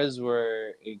bars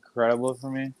were incredible for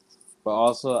me, but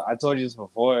also I told you this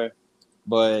before,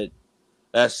 but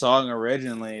that song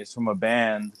originally is from a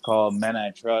band called Men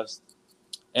I Trust.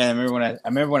 And I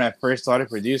remember when I first started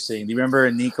producing. Do you remember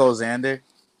Nico Xander?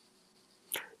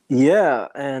 Yeah,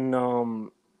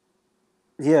 and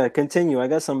yeah, continue. I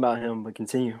got something about him, but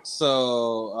continue.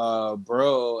 So,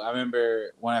 bro, I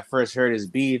remember when I first heard his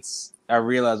beats, I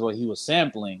realized what he was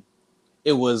sampling.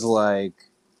 It was like,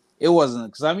 it wasn't,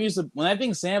 because I'm used to, when I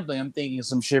think sampling, I'm thinking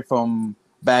some shit from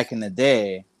back in the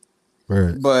day.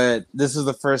 Right. But this is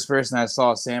the first person I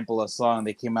saw sample a song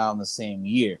that came out in the same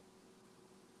year.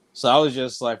 So I was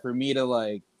just like, for me to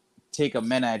like take a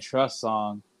Men I Trust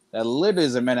song that literally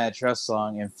is a Men I Trust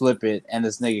song and flip it, and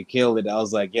this nigga killed it. I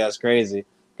was like, yeah, it's crazy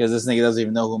because this nigga doesn't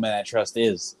even know who Men I Trust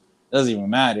is. It doesn't even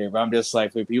matter. But I'm just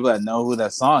like, for people that know who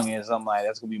that song is, I'm like,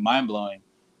 that's gonna be mind blowing.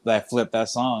 That I flipped that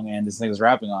song and this nigga's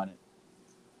rapping on it.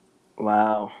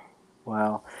 Wow,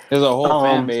 wow. There's a whole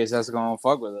fan Um, base that's gonna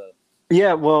fuck with it.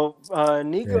 yeah. Well, Yeah, you're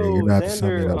Nico gonna have to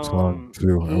send me Xander, that song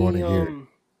too. I want he to hear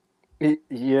it.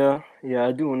 yeah, yeah.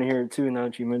 I do want to hear it too. Now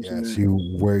that you Yeah, mentioned that. see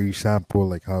where you sample,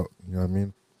 like how you know what I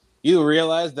mean. You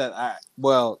realize that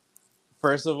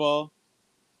first of all,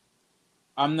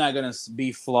 I'm not gonna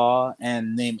be flaw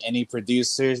and name any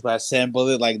producers, but I sampled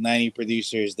it like 90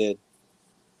 producers did.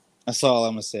 That's all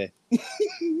I'm gonna say.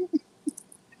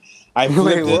 I Wait,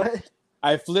 flipped it. what?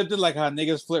 I flipped it like how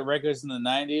niggas flip records in the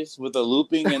 '90s with the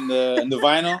looping and the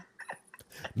vinyl.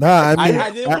 Nah, I I, mean, I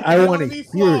didn't I want want to to be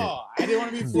hear it. flaw. I didn't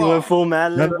want to be You went flaw. full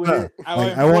Mad No, Lib no, with no. it. I Like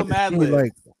went I full want to Mad see, Lib.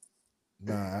 like,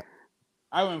 nah,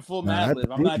 I went full nah. I Mad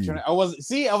Lib. I'm believe not trying you. to.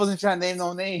 I wasn't trying to name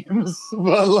no names,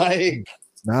 but like,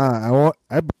 Nah,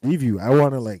 I believe you. I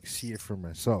want to like see it for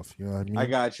myself. You know what I I mean?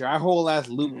 got you. I whole ass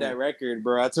looped that record,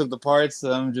 bro. I took the parts.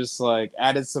 I'm just like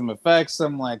added some effects.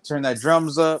 I'm like turn that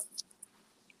drums up.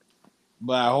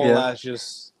 But I whole Yeah. ass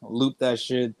just looped that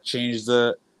shit, changed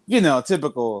the,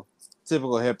 typical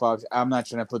hip hop. I'm not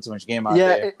trying to put too much game out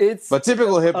Yeah, there, it's but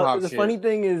typical hip hop the shit. funny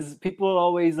thing is people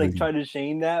always like Really. try to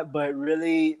shame that, but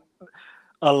really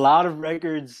a lot of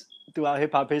records throughout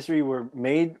hip hop history were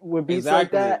made with beats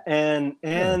like Exactly. that, and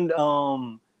Yeah.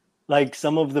 like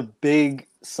some of the big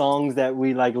songs that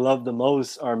we like love the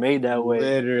most are made that way.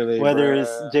 Literally, Whether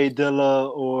it's bruh. Jay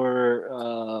Dilla or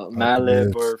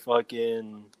Madlib Alchemist. or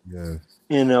fucking Yeah.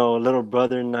 Little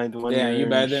Brother, Ninth Damn, you Wonder and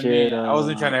better than me. shit. I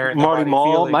wasn't trying to hurt Marty nobody's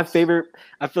Marl, my feelings. favorite.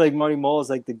 I feel like Marty Marl is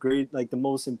like the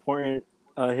most important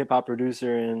hip hop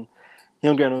producer, and he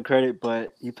don't get no credit,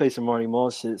 but he plays some Marty Marl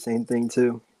shit. Same thing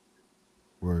too.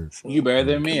 Word. So, You better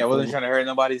than Word. me. I wasn't trying to hurt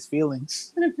nobody's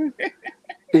feelings.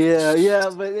 yeah,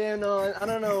 but I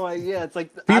don't know. Like, yeah, it's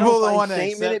like I don't People don't find want to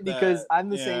shame in it accept because that. I'm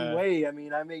the same Yeah, way. I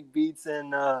mean, I make beats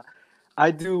and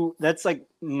I do. That's like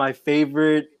my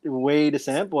favorite way to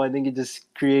sample. I think it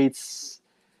just creates.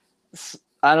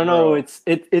 I don't know. bro. It's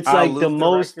I'll like the loop the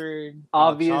most record.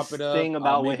 I'll chop obvious it up. thing I'll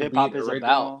about what make a hip beat hop is about.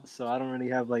 original. So I don't really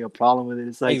have like a problem with it.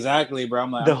 It's like Exactly, bro.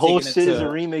 I'm like, the I'm whole taking it shit is a to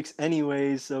remix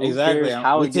anyway. So who exactly. cares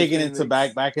how We it gets taking it to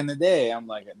remixed? back in the day. I'm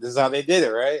like, this is how they did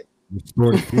it, right?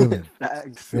 Restore the feeling.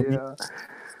 Facts, Feel me? yeah.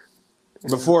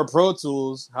 Before Pro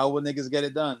Tools, how would niggas get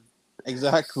it done?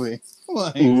 Exactly.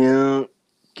 Like, Yeah,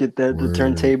 get the Word.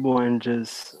 turntable and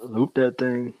just loop that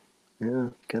thing. Yeah,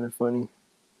 kind of funny.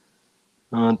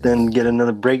 Then get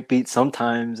another break beat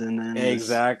sometimes, and then just throw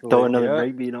exactly. another Yep.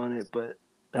 break beat on it. But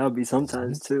that would be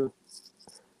sometimes too.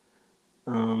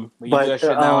 But you do that But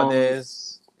shit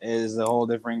nowadays is a whole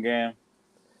different game.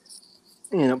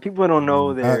 people don't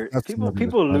know That's people. never the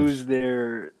People lose touch.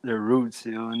 their roots,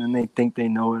 and then they think they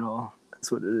know it all.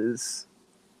 That's what it is.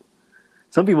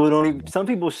 Some people don't even. Some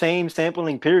people shame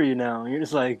sampling. Period. Now you're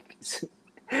just like,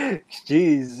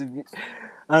 jeez.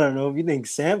 I don't know if you think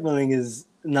sampling is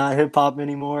not hip hop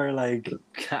anymore. Like,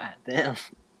 god damn.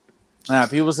 Nah,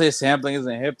 people say sampling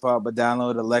isn't hip hop, but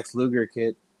download the Lex Luger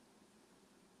kit.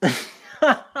 That's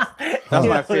Huh.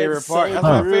 my favorite That's part. so That's my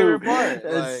Huh. true. favorite part.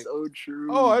 That's Like, so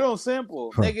oh, I true. don't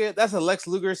sample, Huh. nigga. That's a Lex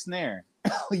Luger snare.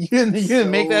 You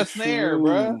didn't make So that snare,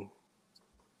 bruh. true.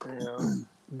 Yeah.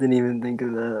 Didn't even think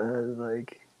of that. I was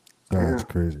like, That's yeah.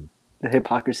 crazy. The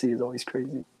hypocrisy is always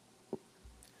crazy.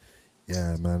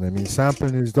 Yeah, man. I mean,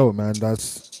 sampling is dope, man.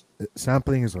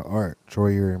 Sampling is an art. Troy,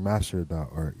 you're a master of that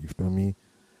art. You feel me?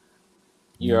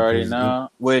 I You mean, already because know.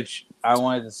 Which I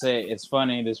wanted to say, it's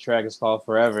funny. This track is called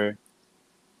Forever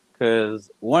because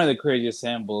one of the craziest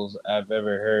samples I've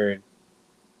ever heard.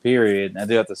 Period. I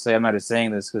do have to say, I'm not just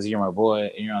saying this because you're my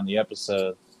boy and you're on the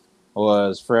episode.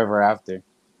 Was Forever After. Like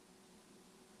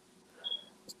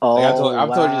Oh I've told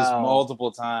you this wow.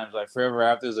 multiple times. Like Forever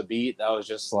After is a beat that was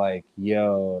just like,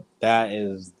 yo, that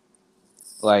is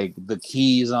like the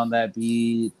keys on that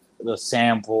beat, the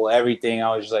sample, everything.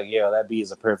 I was just like, yo, that beat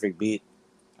is a perfect beat.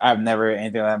 I've never heard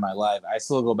anything like that in my life. I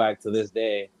still go back to this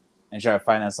day and try to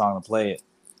find that song to play it.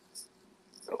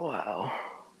 Wow.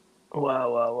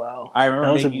 Wow. I That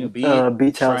remember was making a a beat,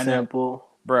 beach house trying to, sample.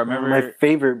 bro. I My remember,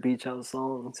 favorite beach house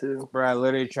song too. bro. I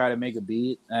literally tried to make a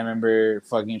beat. And I remember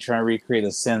fucking trying to recreate the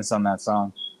synths on that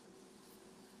song.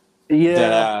 Dead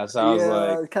Yeah, ass. I was yeah,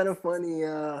 like, it's kind of funny.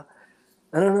 I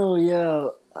don't know. Yeah,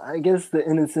 I guess the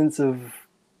innocence of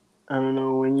I don't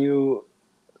know when you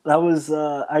that was.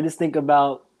 I just think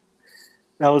about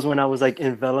that was when I was like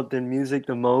enveloped in music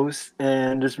the most,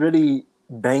 and just really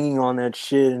banging on that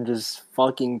shit and just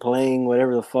fucking playing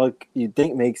whatever the fuck you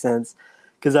think makes sense,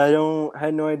 because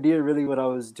had no idea really what I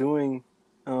was doing.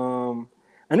 Um,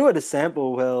 I knew how to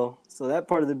sample well, so that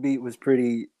part of the beat was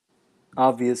pretty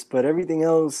obvious, but everything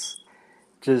else.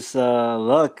 Just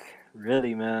luck,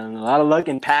 really, man. A lot of luck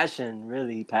and passion,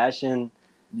 really. Passion,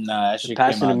 nah, that the shit came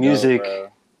passion of out dope, music.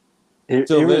 bro. It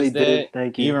Till really this did. day,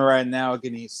 Thank you. even right now, I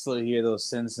can still hear those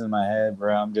synths in my head,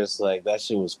 bro. I'm just like, that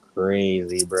shit was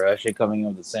crazy, bro. That shit coming in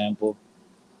with the sample.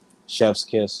 Chef's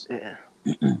kiss. Yeah.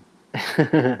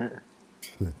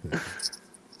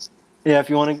 Yeah, if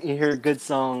you want to hear a good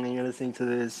song and you're listening to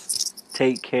this,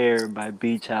 Take Care by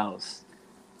Beach House.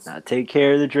 Now, Take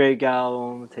Care of the Drake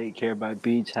album, Take Care by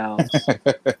Beach House.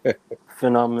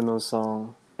 Phenomenal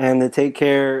song. And the Take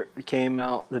Care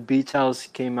the Beach House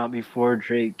came out before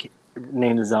Drake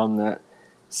named his album that.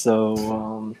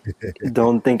 So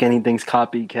don't think anything's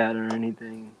copycat or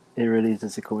anything. It really is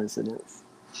just a coincidence.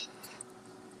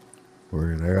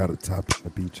 Word. I gotta tap in the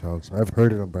beach house. I've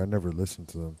heard of them, but I never listened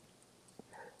to them.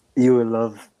 You would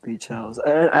love Beach House.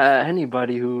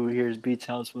 Anybody who hears Beach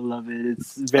House will love it.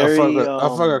 It's very I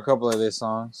fuck a couple of their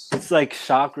songs. it's like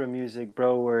chakra music,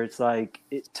 bro, where it's like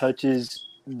it touches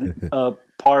a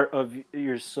part of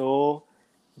your soul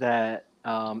that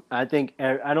I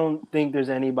don't think there's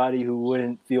anybody who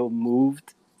wouldn't feel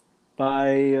moved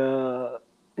by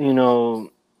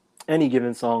any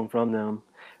given song from them.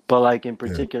 But like in Yeah.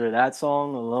 particular that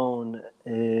song alone,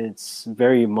 it's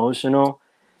very emotional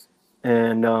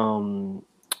and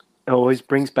it always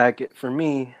brings back for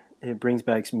me. It brings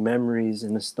back memories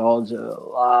and nostalgia a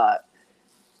lot.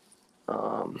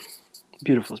 Um,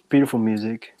 beautiful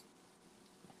music.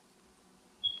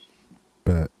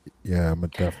 But yeah, I'm gonna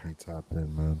definitely tap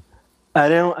in, man.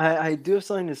 I do have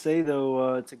something to say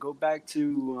though. To go back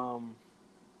to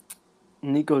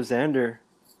Nico Xander,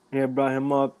 yeah, I brought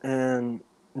him up, and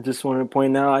just wanted to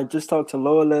point out. I just talked to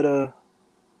Loaleta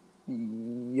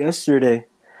yesterday,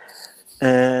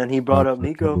 and he brought up The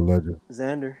Nico legend.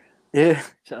 Xander. Yeah,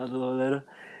 shout out to Loaleta.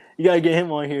 You gotta get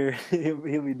him on here. He'll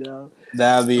be down.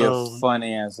 That'd be a Um,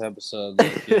 funny ass episode.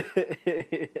 He's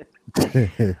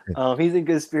in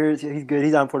good spirits. He's good.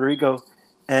 He's out in Puerto Rico,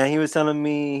 and he was telling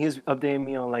me he was updating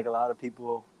me on like a lot of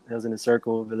people that was in the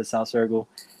circle, Villa South Circle.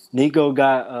 Nico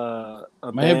got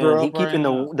a Man, hit band. bro He up right keeping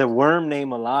now. the Worm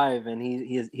name alive, and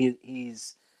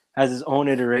he's has his own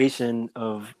iteration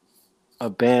of a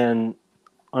band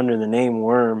under the name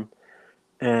Worm,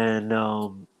 and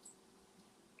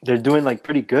they're doing like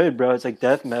pretty good, bro. It's like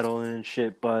death metal and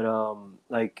shit, but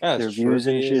like That's their views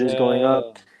and trippy as shit is going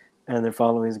up, hell. and their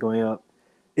following is going up.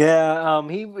 Yeah,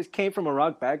 came from a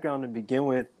rock background to begin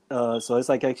with, so it's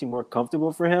like actually more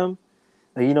comfortable for him.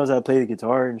 Like he knows how to play the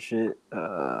guitar and shit,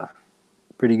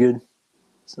 pretty good.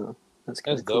 So that's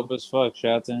kind That's of cool. dope as fuck.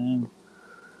 Shout out to him.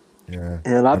 Yeah,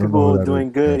 And a lot I of don't know who people that is.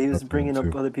 doing good. Yeah, He was that's him bringing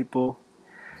up too. other people.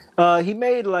 He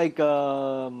made like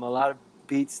a lot of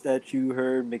beats that you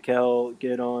heard Mikkel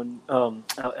get on, Al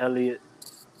Elliott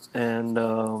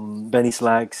and Benny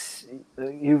Slacks.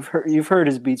 You've heard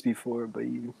his beats before, but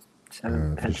you just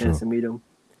haven't Yeah, had for a chance sure. to meet him.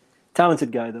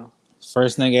 Talented guy though.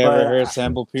 First nigga ever But heard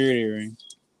sample Purity Ring.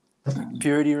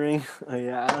 Purity Ring,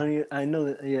 yeah, I know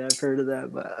that. Yeah, I've heard of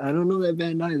that, but I don't know that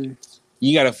band either.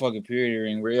 You got a fucking Purity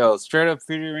Ring, bro. Yo, straight up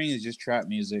Purity Ring is just trap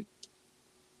music.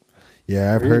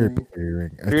 Yeah, I've heard Really? it.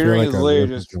 Ring. I Purity feel Ring like is I literally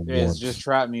listened just to him it's just once.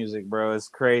 trap music, bro. It's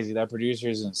crazy. That producer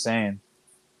is insane.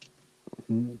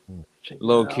 Check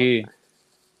Low that out. key.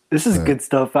 This is But good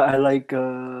stuff. I like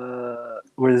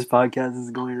where this podcast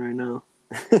is going right now.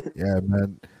 yeah,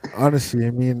 man. Honestly,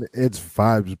 I mean, it's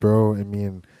vibes, bro. I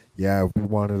mean, yeah, we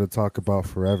wanted to talk about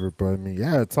Forever, but I mean,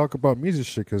 yeah, talk about music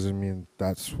shit because I mean,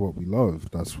 that's what we love.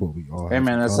 That's what we all Hey have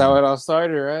man, in that's how common. it all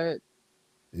started, right?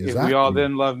 If we all Exactly.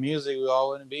 didn't love music, we all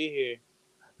wouldn't be here.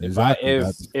 If I Exactly. if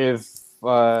That's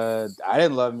if I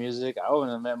didn't love music, I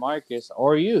wouldn't have met Marcus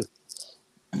or you.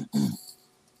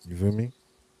 you feel me?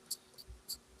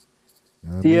 You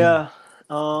know what I mean?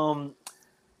 Yeah.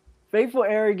 Faithful,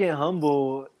 Arrogant,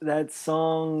 Humble, that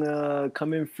song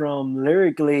coming from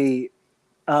lyrically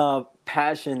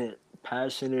passionate.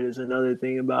 Passionate is another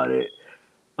thing about it.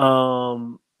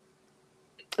 Um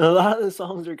a lot of the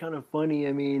songs are kind of funny.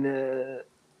 I mean,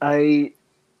 I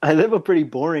I live a pretty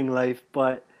boring life,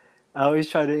 but I always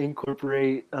try to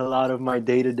incorporate a lot of my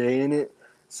day to day in it.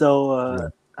 So Yeah.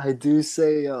 I do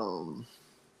say,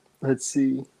 let's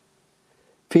see,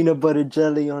 peanut butter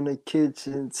jelly on the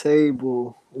kitchen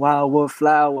table. Wildwood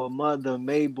flower, Mother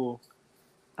Mabel.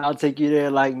 I'll take you there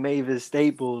like Mavis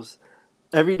Staples.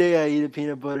 Every day I eat a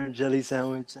peanut butter and jelly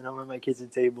sandwich, and I'm at my kitchen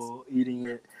table eating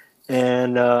it.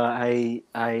 And I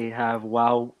have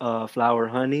wild flower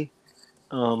honey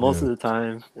most Yeah. of the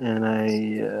time, and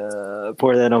I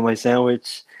pour that on my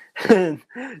sandwich, and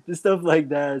just stuff like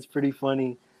that. It's pretty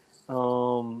funny.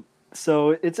 So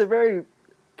it's a very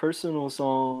personal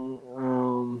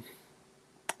song,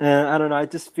 and I don't know. I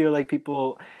just feel like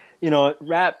people,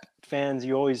 rap fans,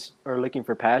 you always are looking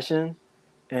for passion,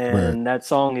 Right. and that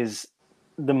song is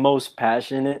the most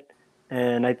passionate,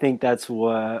 and I think that's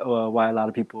why a lot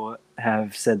of people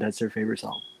have said that's their favorite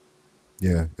song.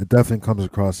 Yeah. It definitely comes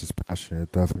across as passionate.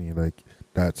 It definitely like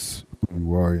that's who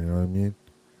you are, you know what I mean?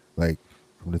 Like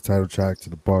from the title track to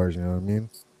the bars, you know what I mean?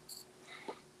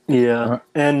 Yeah,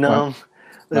 and My my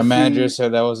let's manager see.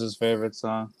 said that was his favorite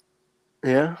song.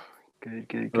 Yeah, good,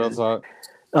 good, Real good.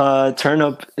 talk. Turn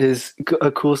Up is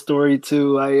a cool story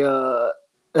too.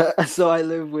 So I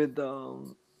live with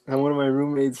and one of my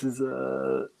roommates is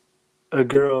a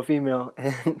girl, a female,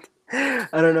 and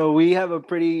I don't know. We have a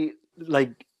pretty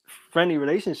like friendly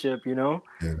relationship, you know.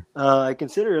 Yeah. I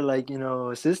consider her like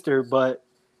a sister, but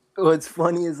what's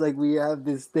funny is like we have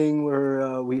this thing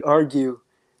where we argue,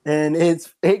 and it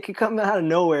could come out of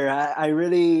nowhere. I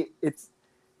really it's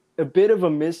a bit of a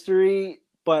mystery,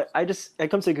 but I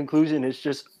come to the conclusion it's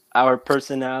just our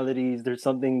personalities. There's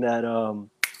something that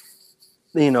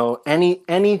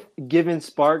any given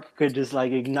spark could just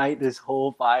like ignite this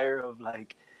whole fire of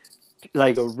like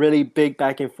a really big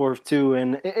back and forth too,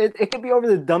 and it could be over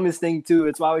the dumbest thing too.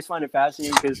 It's why I always find it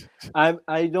fascinating because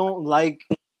I don't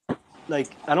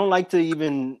I don't like to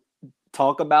even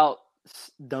talk about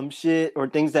dumb shit or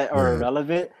things that are Yeah.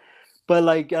 irrelevant. But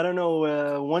like I don't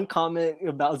know, one comment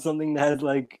about something that has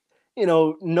like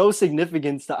no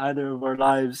significance to either of our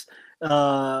lives,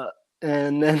 uh,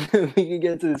 and then we can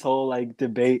get to this whole like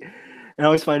debate, and I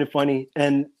always find it funny.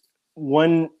 And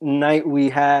one night we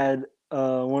had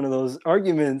one of those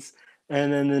arguments,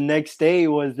 and then the next day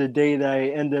was the day that I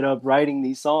ended up writing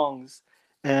these songs,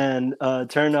 and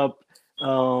Turn Up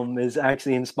is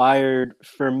actually inspired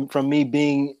from me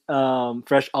being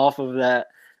fresh off of that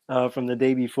from the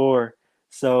day before.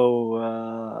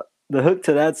 So the hook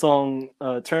to that song,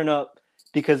 "Turn Up,"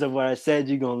 because of what I said,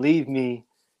 you gonna leave me.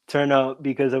 Turn up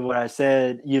because of what I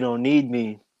said, you don't need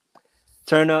me.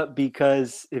 Turn up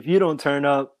because if you don't turn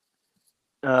up,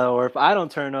 or if I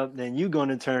don't turn up, then you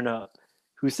gonna turn up.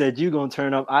 Who said you gonna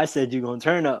turn up? I said you gonna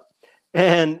turn up.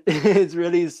 And it's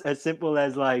really as simple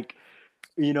as like,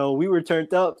 we were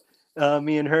turned up,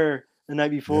 me and her the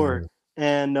night Yeah. before,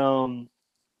 and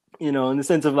in the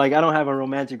sense of like I don't have a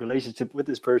romantic relationship with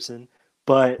this person,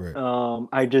 but Right.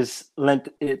 I just lent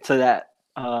it to that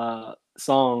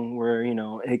song where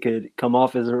it could come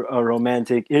off as a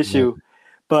romantic issue,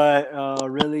 but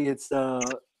really it's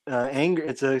anger.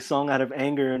 It's a song out of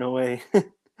anger in a way,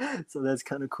 so that's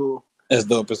kind of cool. It's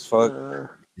dope as fuck.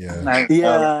 Yeah. Nice.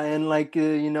 Yeah, and like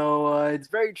it's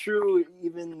very true.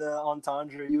 Even the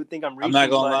entendre, you would think I'm reaching. I'm not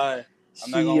gonna but lie.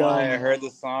 I'm not she, gonna lie. I heard the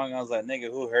song. I was like, nigga,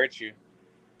 who hurt you?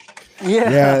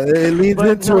 Yeah, it leads but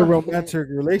into a no, romantic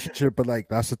relationship, but like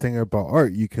that's the thing about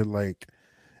art. You could like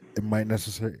it might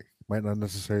not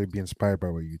necessarily be inspired by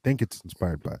what you think it's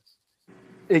inspired by.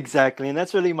 exactly, and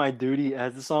that's really my duty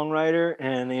as a songwriter.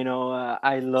 And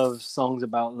I love songs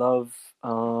about love.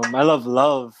 I love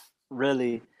love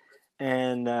really,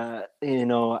 and I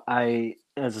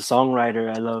as a songwriter,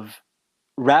 I love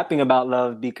rapping about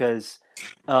love because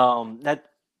that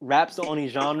rap's the only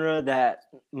genre that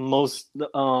most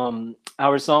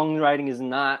our songwriting is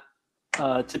not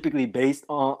typically based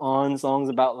on songs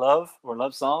about love or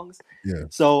love songs. Yeah.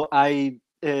 So I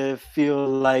feel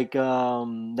like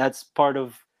that's part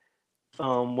of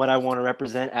what I want to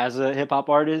represent as a hip hop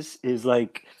artist is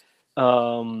like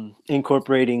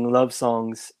incorporating love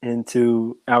songs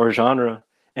into our genre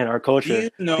and our Do you culture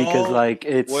because know like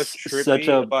what's it's such trippy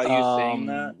a about you saying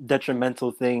that?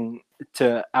 detrimental thing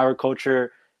to our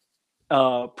culture,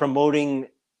 promoting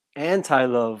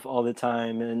anti-love all the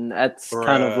time, and that's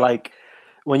kind of Bruh. like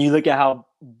when you look at how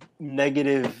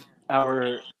negative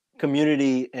our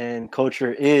community and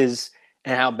culture is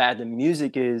and how bad the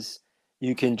music is,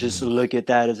 you can just look at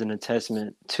that as an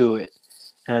attestment to it.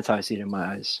 And that's how I see it in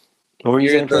my eyes. What were you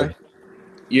saying, Troy?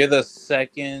 You're the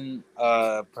second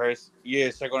person. You're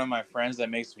the second one of my friends that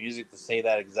makes music to say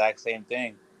that exact same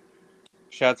thing.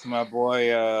 Shout out to my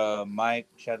boy Mike.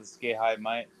 Shout out to Skate High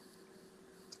Mike.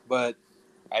 But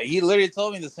he literally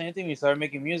told me the same thing when he started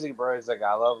making music, bro. He's like,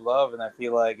 I love love, and I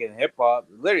feel like in hip hop,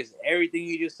 literally it's everything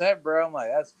you just said, bro. I'm like,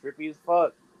 that's trippy as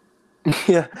fuck.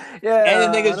 yeah, And the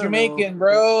I nigga's don't know. Jamaican,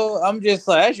 bro. I'm just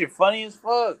like, that shit funny as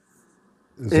fuck.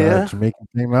 Is that a Yeah. Jamaican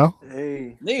thing now?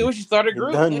 Hey, Nigga, we should start a you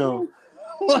group, done nigga. know.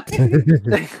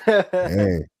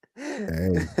 Hey,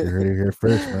 you heard it here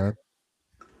first, man.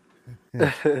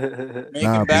 Making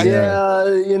But back. yeah,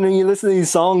 you listen to these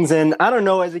songs, and I don't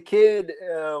know, as a kid,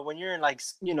 when you're in like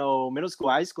middle school,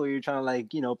 high school, you're trying to like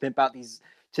pimp out these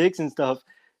chicks and stuff.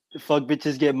 Fuck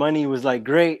bitches, get money was like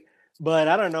great, but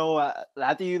I don't know.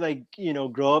 After you like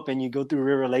grow up and you go through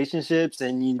real relationships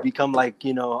and you become like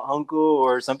uncle,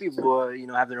 or some people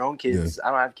have their own kids. I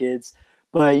don't have kids,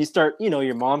 but you start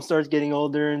your mom starts getting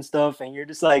older and stuff, and you're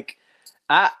just like,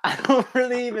 I don't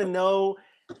really even know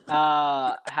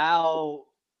how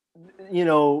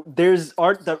there's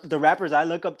art, the rappers I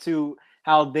look up to,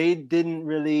 how they didn't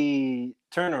really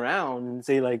turn around and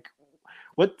say like,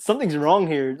 what, something's wrong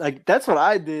here. Like that's what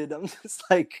I did. I'm just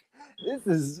like, this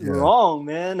is wrong,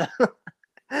 man.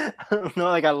 I don't know,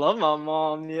 like I love my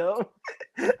mom, That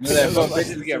I love fuck my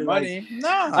bitches get sister, money. like,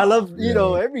 Nah. I love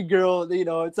every girl,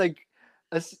 it's like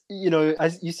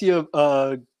you see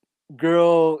a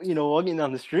girl walking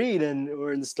down the street and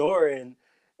or in the store, and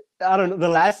I don't know, the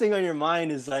last thing on your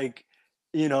mind is like,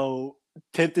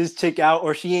 tip this chick out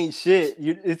or she ain't shit.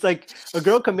 It's like a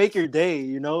girl can make your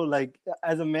day, like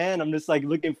as a man, I'm just like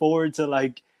looking forward to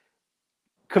like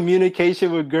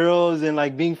communication with girls and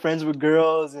like being friends with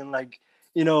girls and like,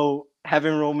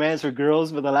 having romance with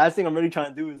girls. But the last thing I'm really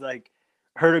trying to do is like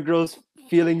hurt a girl's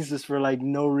feelings just for like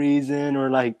no reason, or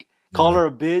like call her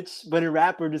a bitch. But in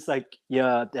rap, we're just like,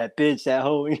 yeah, that bitch, that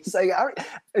hoe. It's like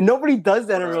nobody does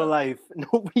that in real life.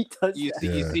 Nobody does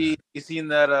that. You seen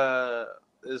that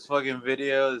this fucking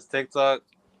video, this TikTok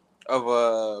of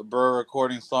a bro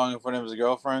recording song in front of his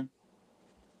girlfriend?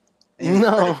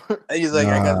 No. He's like,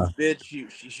 I got this bitch.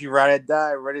 She ride or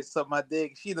die, ready to suck my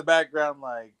dick. She in the background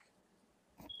like,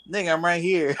 nigga, I'm right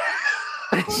here.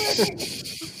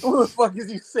 What the fuck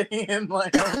is you saying?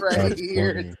 Like, I'm right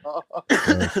here.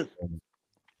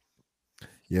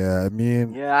 Yeah, I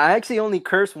mean, yeah, I actually only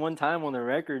curse one time on the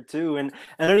record too, and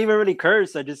I don't even really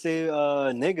curse. I just say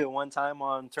nigga one time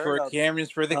on turn For up. cameras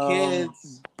for the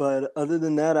kids. But other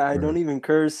than that, I don't even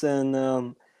curse,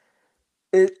 and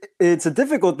it's a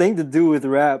difficult thing to do with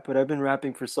rap. But I've been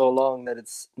rapping for so long that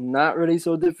it's not really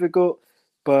so difficult.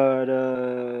 But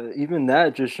even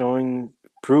that, just showing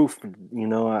proof,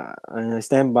 I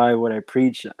stand by what I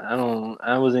preach.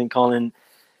 I wasn't calling.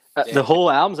 The whole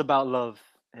album's about love,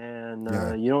 and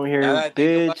you don't hear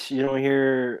bitch, you don't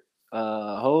hear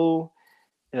hoe,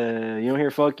 you don't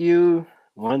hear fuck you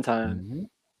one time.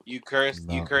 You cursed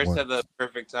at the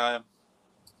perfect time.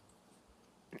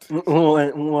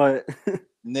 What?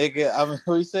 Nigga,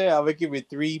 what you say? I'm gonna give you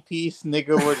 3-piece,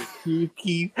 nigga, with a Chief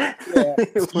Keef. Yeah.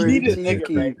 For You the need a Chief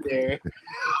nigga right Keef. there.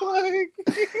 Like,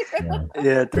 Yeah,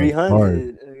 Yeah, that's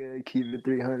bars. 300. Keep it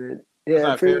 300. that's Yeah,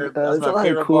 my favorite. That's there's a my lot of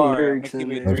favorite cool bar. I'm gonna lyrics give in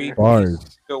you a That's there. 3-piece.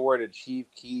 bars. Go word of Chief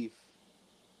Keef.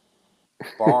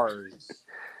 Bars.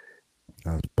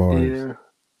 That's bars. Yeah.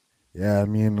 Yeah, I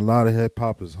mean, a lot of hip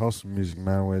hop is hustle music,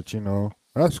 man. Which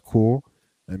that's cool.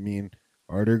 I mean,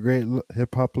 are there great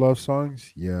hip hop love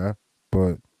songs? Yeah,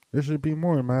 but there should be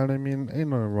more, man. I mean, ain't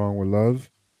nothing wrong with love.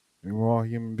 I mean, we're all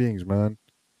human beings, man.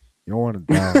 You don't want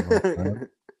to die alone, man.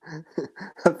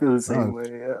 I feel the Nah, same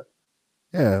way, yeah.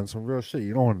 yeah, and some real shit.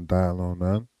 You don't want to die alone,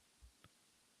 man.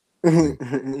 Like,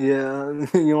 Yeah,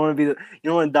 you want to be you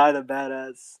don't want to die the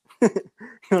badass. You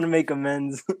want to make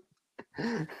amends. you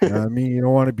know what I mean? You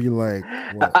don't want to be like,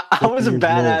 what, I 50 was a years old?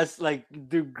 badass, like,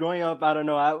 dude, growing up. I don't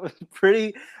know. I was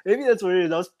pretty. Maybe that's what it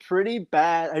is. I was pretty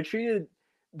bad. I treated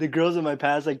the girls in my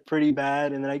past like pretty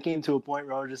bad, and then I came to a point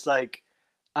where I was just like,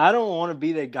 I don't want to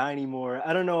be that guy anymore.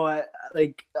 I don't know.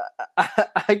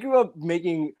 I grew up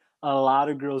making a lot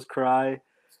of girls cry,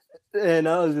 and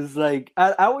I was just like,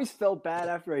 I always felt bad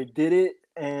after I did it,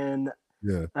 and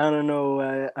Yeah. I don't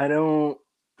know. I don't.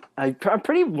 I'm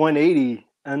pretty 180.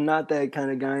 I'm not that kind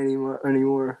of guy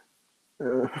anymore.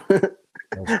 That's I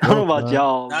don't know growth, about man.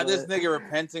 y'all, Not this but nigga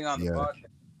repenting on the Yeah.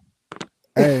 podcast.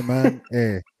 Hey, man.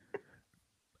 Hey,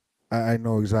 I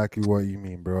know exactly what you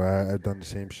mean, bro. I've done the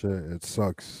same shit. It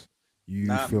sucks. You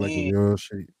Not feel like a me. real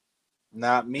shit.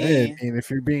 Not Hey, I me. mean,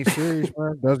 if you're being serious,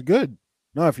 man, that's good.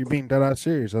 No, if you're being dead ass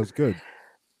serious, that's good.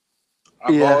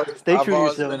 yeah, stay true to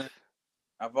yourself.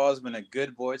 I've always been a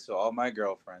good boy to all my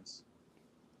girlfriends.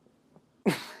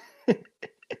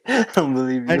 I don't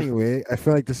believe you. Anyway, I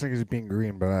feel like this nigga's being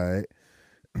green, but I.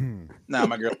 Nah,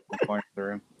 my girlfriend's in the corner of the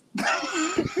room.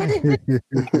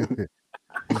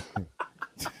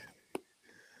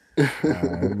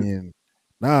 I mean,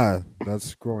 nah,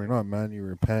 that's growing up, man. You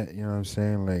repent, you know what I'm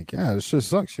saying? Like, yeah, this shit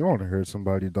sucks. You don't want to hurt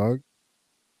somebody, dog.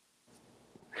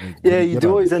 Like, Yeah, really you good do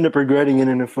at always end up regretting it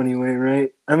in a funny way,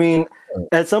 right? I mean,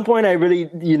 at some point, I really,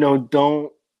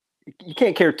 don't. You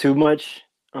can't care too much,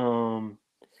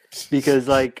 because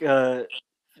like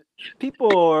people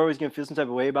are always gonna feel some type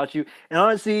of way about you. And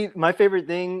honestly, my favorite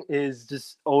thing is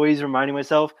just always reminding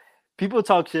myself, people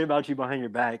talk shit about you behind your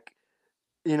back.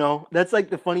 That's like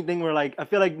the funny thing where like I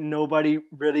feel like nobody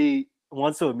really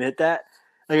wants to admit that.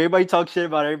 Like everybody talks shit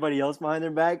about everybody else behind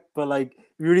their back, but like if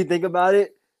you really think about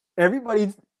it,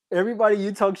 everybody everybody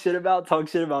you talk shit about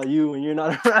you when you're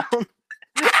not around.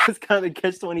 It's kind of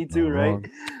catch 22, Not right? wrong.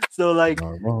 So like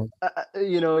Not wrong.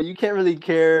 you can't really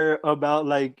care about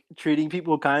like treating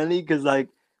people kindly because like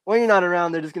when you're not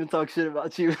around, they're just gonna talk shit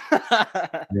about you.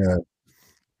 Yeah.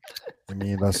 I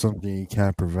mean, that's something you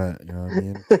can't prevent. You know what I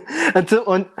mean?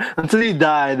 until you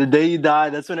die, the day you die,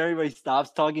 that's when everybody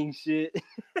stops talking shit.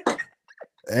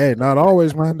 Hey, not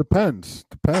always, man. Depends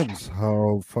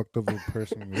how fucked up a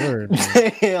person you were. I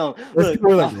mean, Damn, if look, you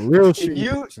were like a real if shitty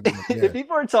you person, then yeah, if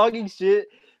people are talking shit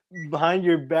behind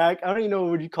your back, I don't even know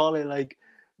what you call it, like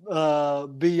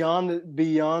beyond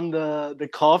the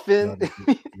coffin.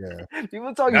 yeah.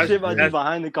 People talking That's shit about you that's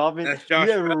behind the coffin. that's You Josh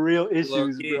have real specialty, low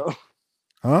issues, key. bro.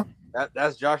 Huh?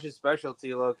 That's Josh's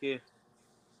specialty, low key.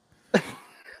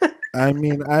 I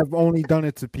mean, I've only done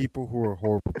it to people who are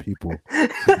horrible people. To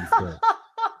be fair,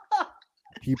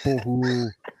 people who,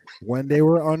 when they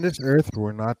were on this earth,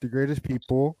 were not the greatest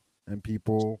people, and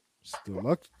people still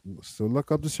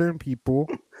look up to certain people,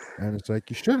 and it's like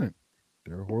you shouldn't.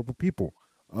 They're horrible people.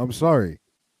 I'm sorry.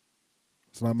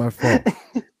 It's not my fault.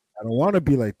 I don't want to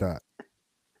be like that.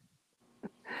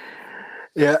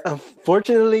 Yeah,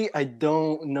 unfortunately, I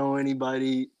don't know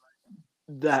anybody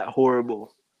that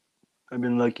horrible. I've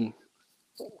been lucky.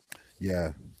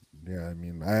 Yeah, yeah. I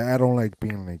mean, I don't like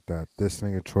being like that. This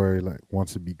nigga Troy like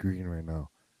wants to be green right now.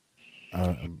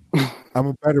 I'm, I'm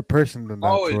a better person than that,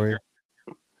 Always. Troy.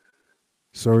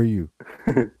 So are you.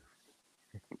 Now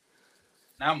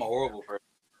I'm a horrible person.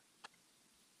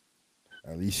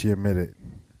 At least you admit it.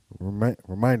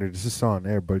 Reminder: this is on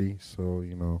air, buddy. So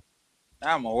Now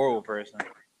I'm a horrible person.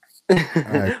 All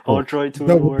right, cool. Hold Troy to his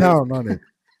Double word. down on it.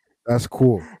 That's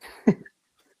cool.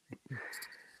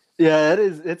 Yeah,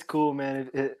 it's cool, man.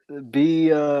 Be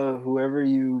whoever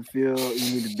you feel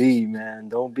you need to be, man.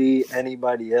 Don't be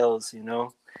anybody else,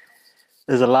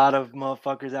 There's a lot of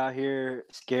motherfuckers out here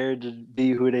scared to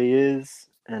be who they is,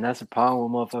 and that's a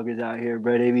problem with motherfuckers out here,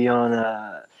 bro. They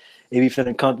be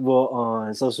feeling comfortable on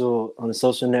the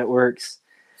social networks,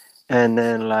 and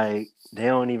then like they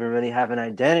don't even really have an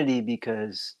identity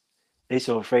because they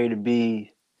so afraid to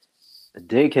be a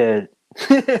dickhead.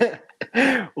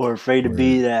 or afraid to Word.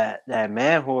 be that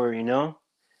man whore, you know.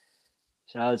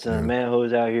 Shout out to the Yeah. man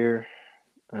whores out here.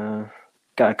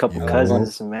 Got a couple Yo.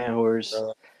 cousins, some man whores,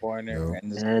 Brother corner Yo.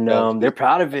 and this and they're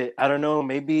proud of it. I don't know,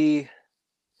 maybe.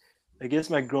 I guess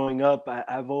my growing up,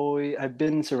 I've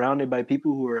been surrounded by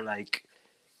people who are like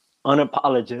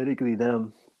unapologetically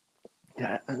them.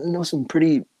 Yeah, I know some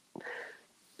pretty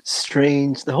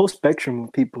strange. The whole spectrum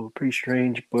of people are pretty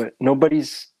strange, but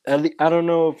nobody's. I don't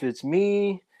know if it's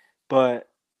me, but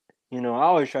you know, I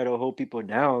always try to hold people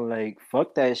down. Like,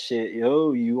 fuck that shit,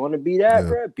 yo. You want to be that, Yeah.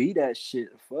 bro? Be that shit.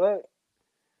 Fuck.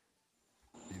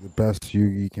 Be the best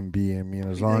you can be. I mean,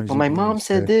 as Be long like, as but you my being mom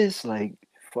said safe. this. Like,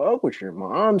 fuck what your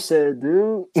mom said,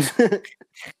 dude.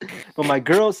 But my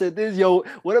girl said this, yo.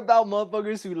 What about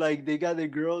motherfuckers who like they got their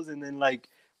girls and then like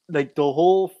the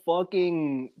whole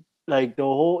fucking like their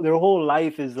whole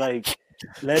life is like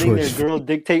letting their Choice. girl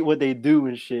dictate what they do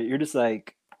and shit. You're just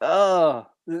like, oh,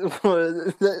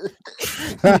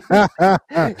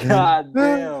 god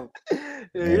damn. Yeah,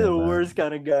 you're Yeah, the man. worst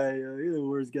kind of guy. Yo. You're the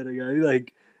worst kind of guy. You're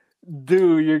like,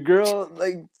 dude, your girl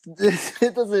like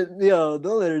it doesn't. Yo,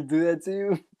 don't let her do that to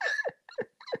you.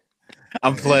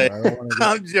 I'm Hey, playing. I don't want to get.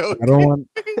 I'm joking. I don't want.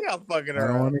 I'm fucking I don't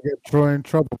around. want to get Troy in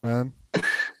trouble, man.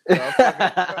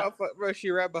 Bro, she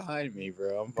right behind me,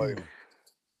 bro. I'm fucking.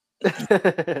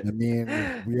 I mean,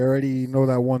 we already know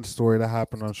that one story that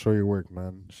happened on Show Your Work,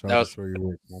 man. Shout That out to was Show Your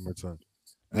Work one more time.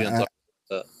 we don't I, talk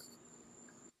about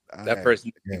that. That I,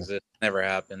 person yeah, exists. Never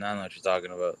happened. I don't know what you're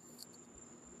talking about.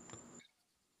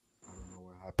 I don't know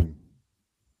what happened.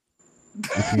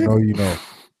 If you know, you know.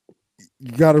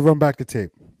 You got to run back the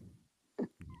tape.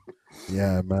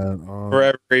 Yeah, man.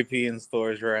 Forever repeat in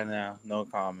stores right now. No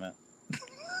comment.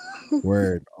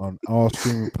 Word on all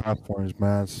streaming platforms,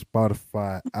 man.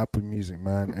 Spotify, Apple Music,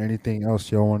 man. Anything else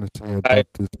y'all want to say about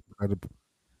this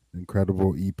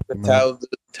incredible EP, The man?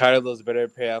 title those better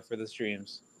pay out for the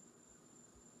streams.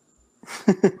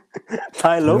 Ty Say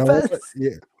that one Lopez. more-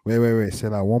 Yeah. Wait. Say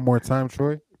that one more time,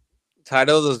 Troy.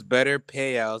 Title those better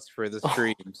payouts for the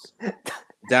streams.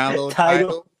 Download Tidal.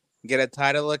 Tidal, get a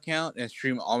Tidal account, and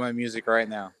stream all my music right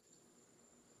now.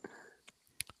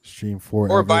 Stream 4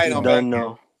 Or buy it You on done Bandcamp.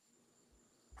 know.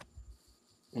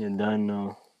 You done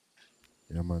know.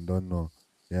 Yeah, man. Don't know.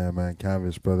 Yeah, man.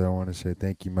 Canvas, brother. I want to say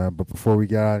thank you, man. But before we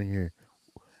get out of here,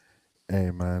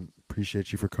 hey, man.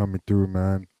 Appreciate you for coming through,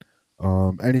 man.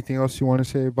 Anything else you want to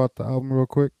say about the album, real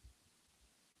quick?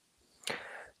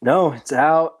 No, it's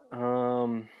out.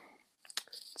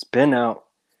 It's been out.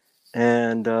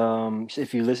 And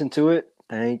if you listen to it,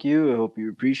 thank you. I hope you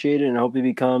appreciate it, and I hope it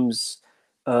becomes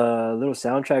a little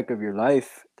soundtrack of your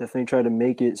life. Definitely try to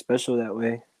make it special that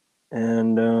way.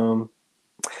 And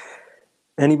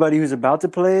anybody who's about to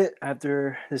play it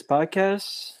after this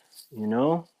podcast, you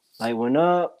know, light one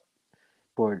up,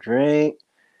 pour a drink,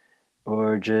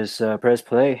 or just press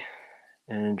play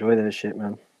and enjoy that shit,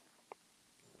 man.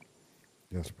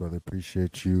 Yes, brother.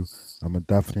 Appreciate you. I'm going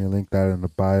to definitely link that in the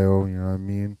bio. You know what I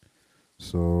mean?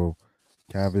 So,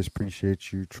 Canvas,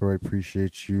 appreciate you. Troy,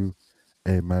 appreciate you.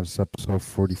 Hey, man, it's episode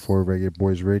 44 Reggae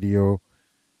Boys Radio.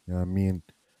 You know what I mean?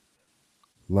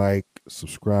 Like,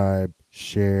 subscribe,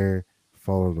 share,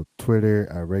 follow the Twitter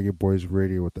at Reggae Boys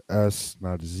Radio with the S,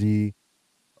 not a Z.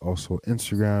 Also,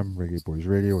 Instagram, Reggae Boys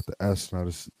Radio with the S, not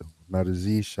a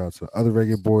Z. Shout out to the other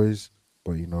Reggae Boys.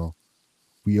 But, you know,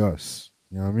 we us.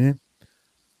 You know what I mean?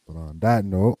 But on that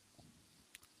note,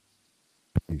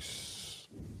 peace.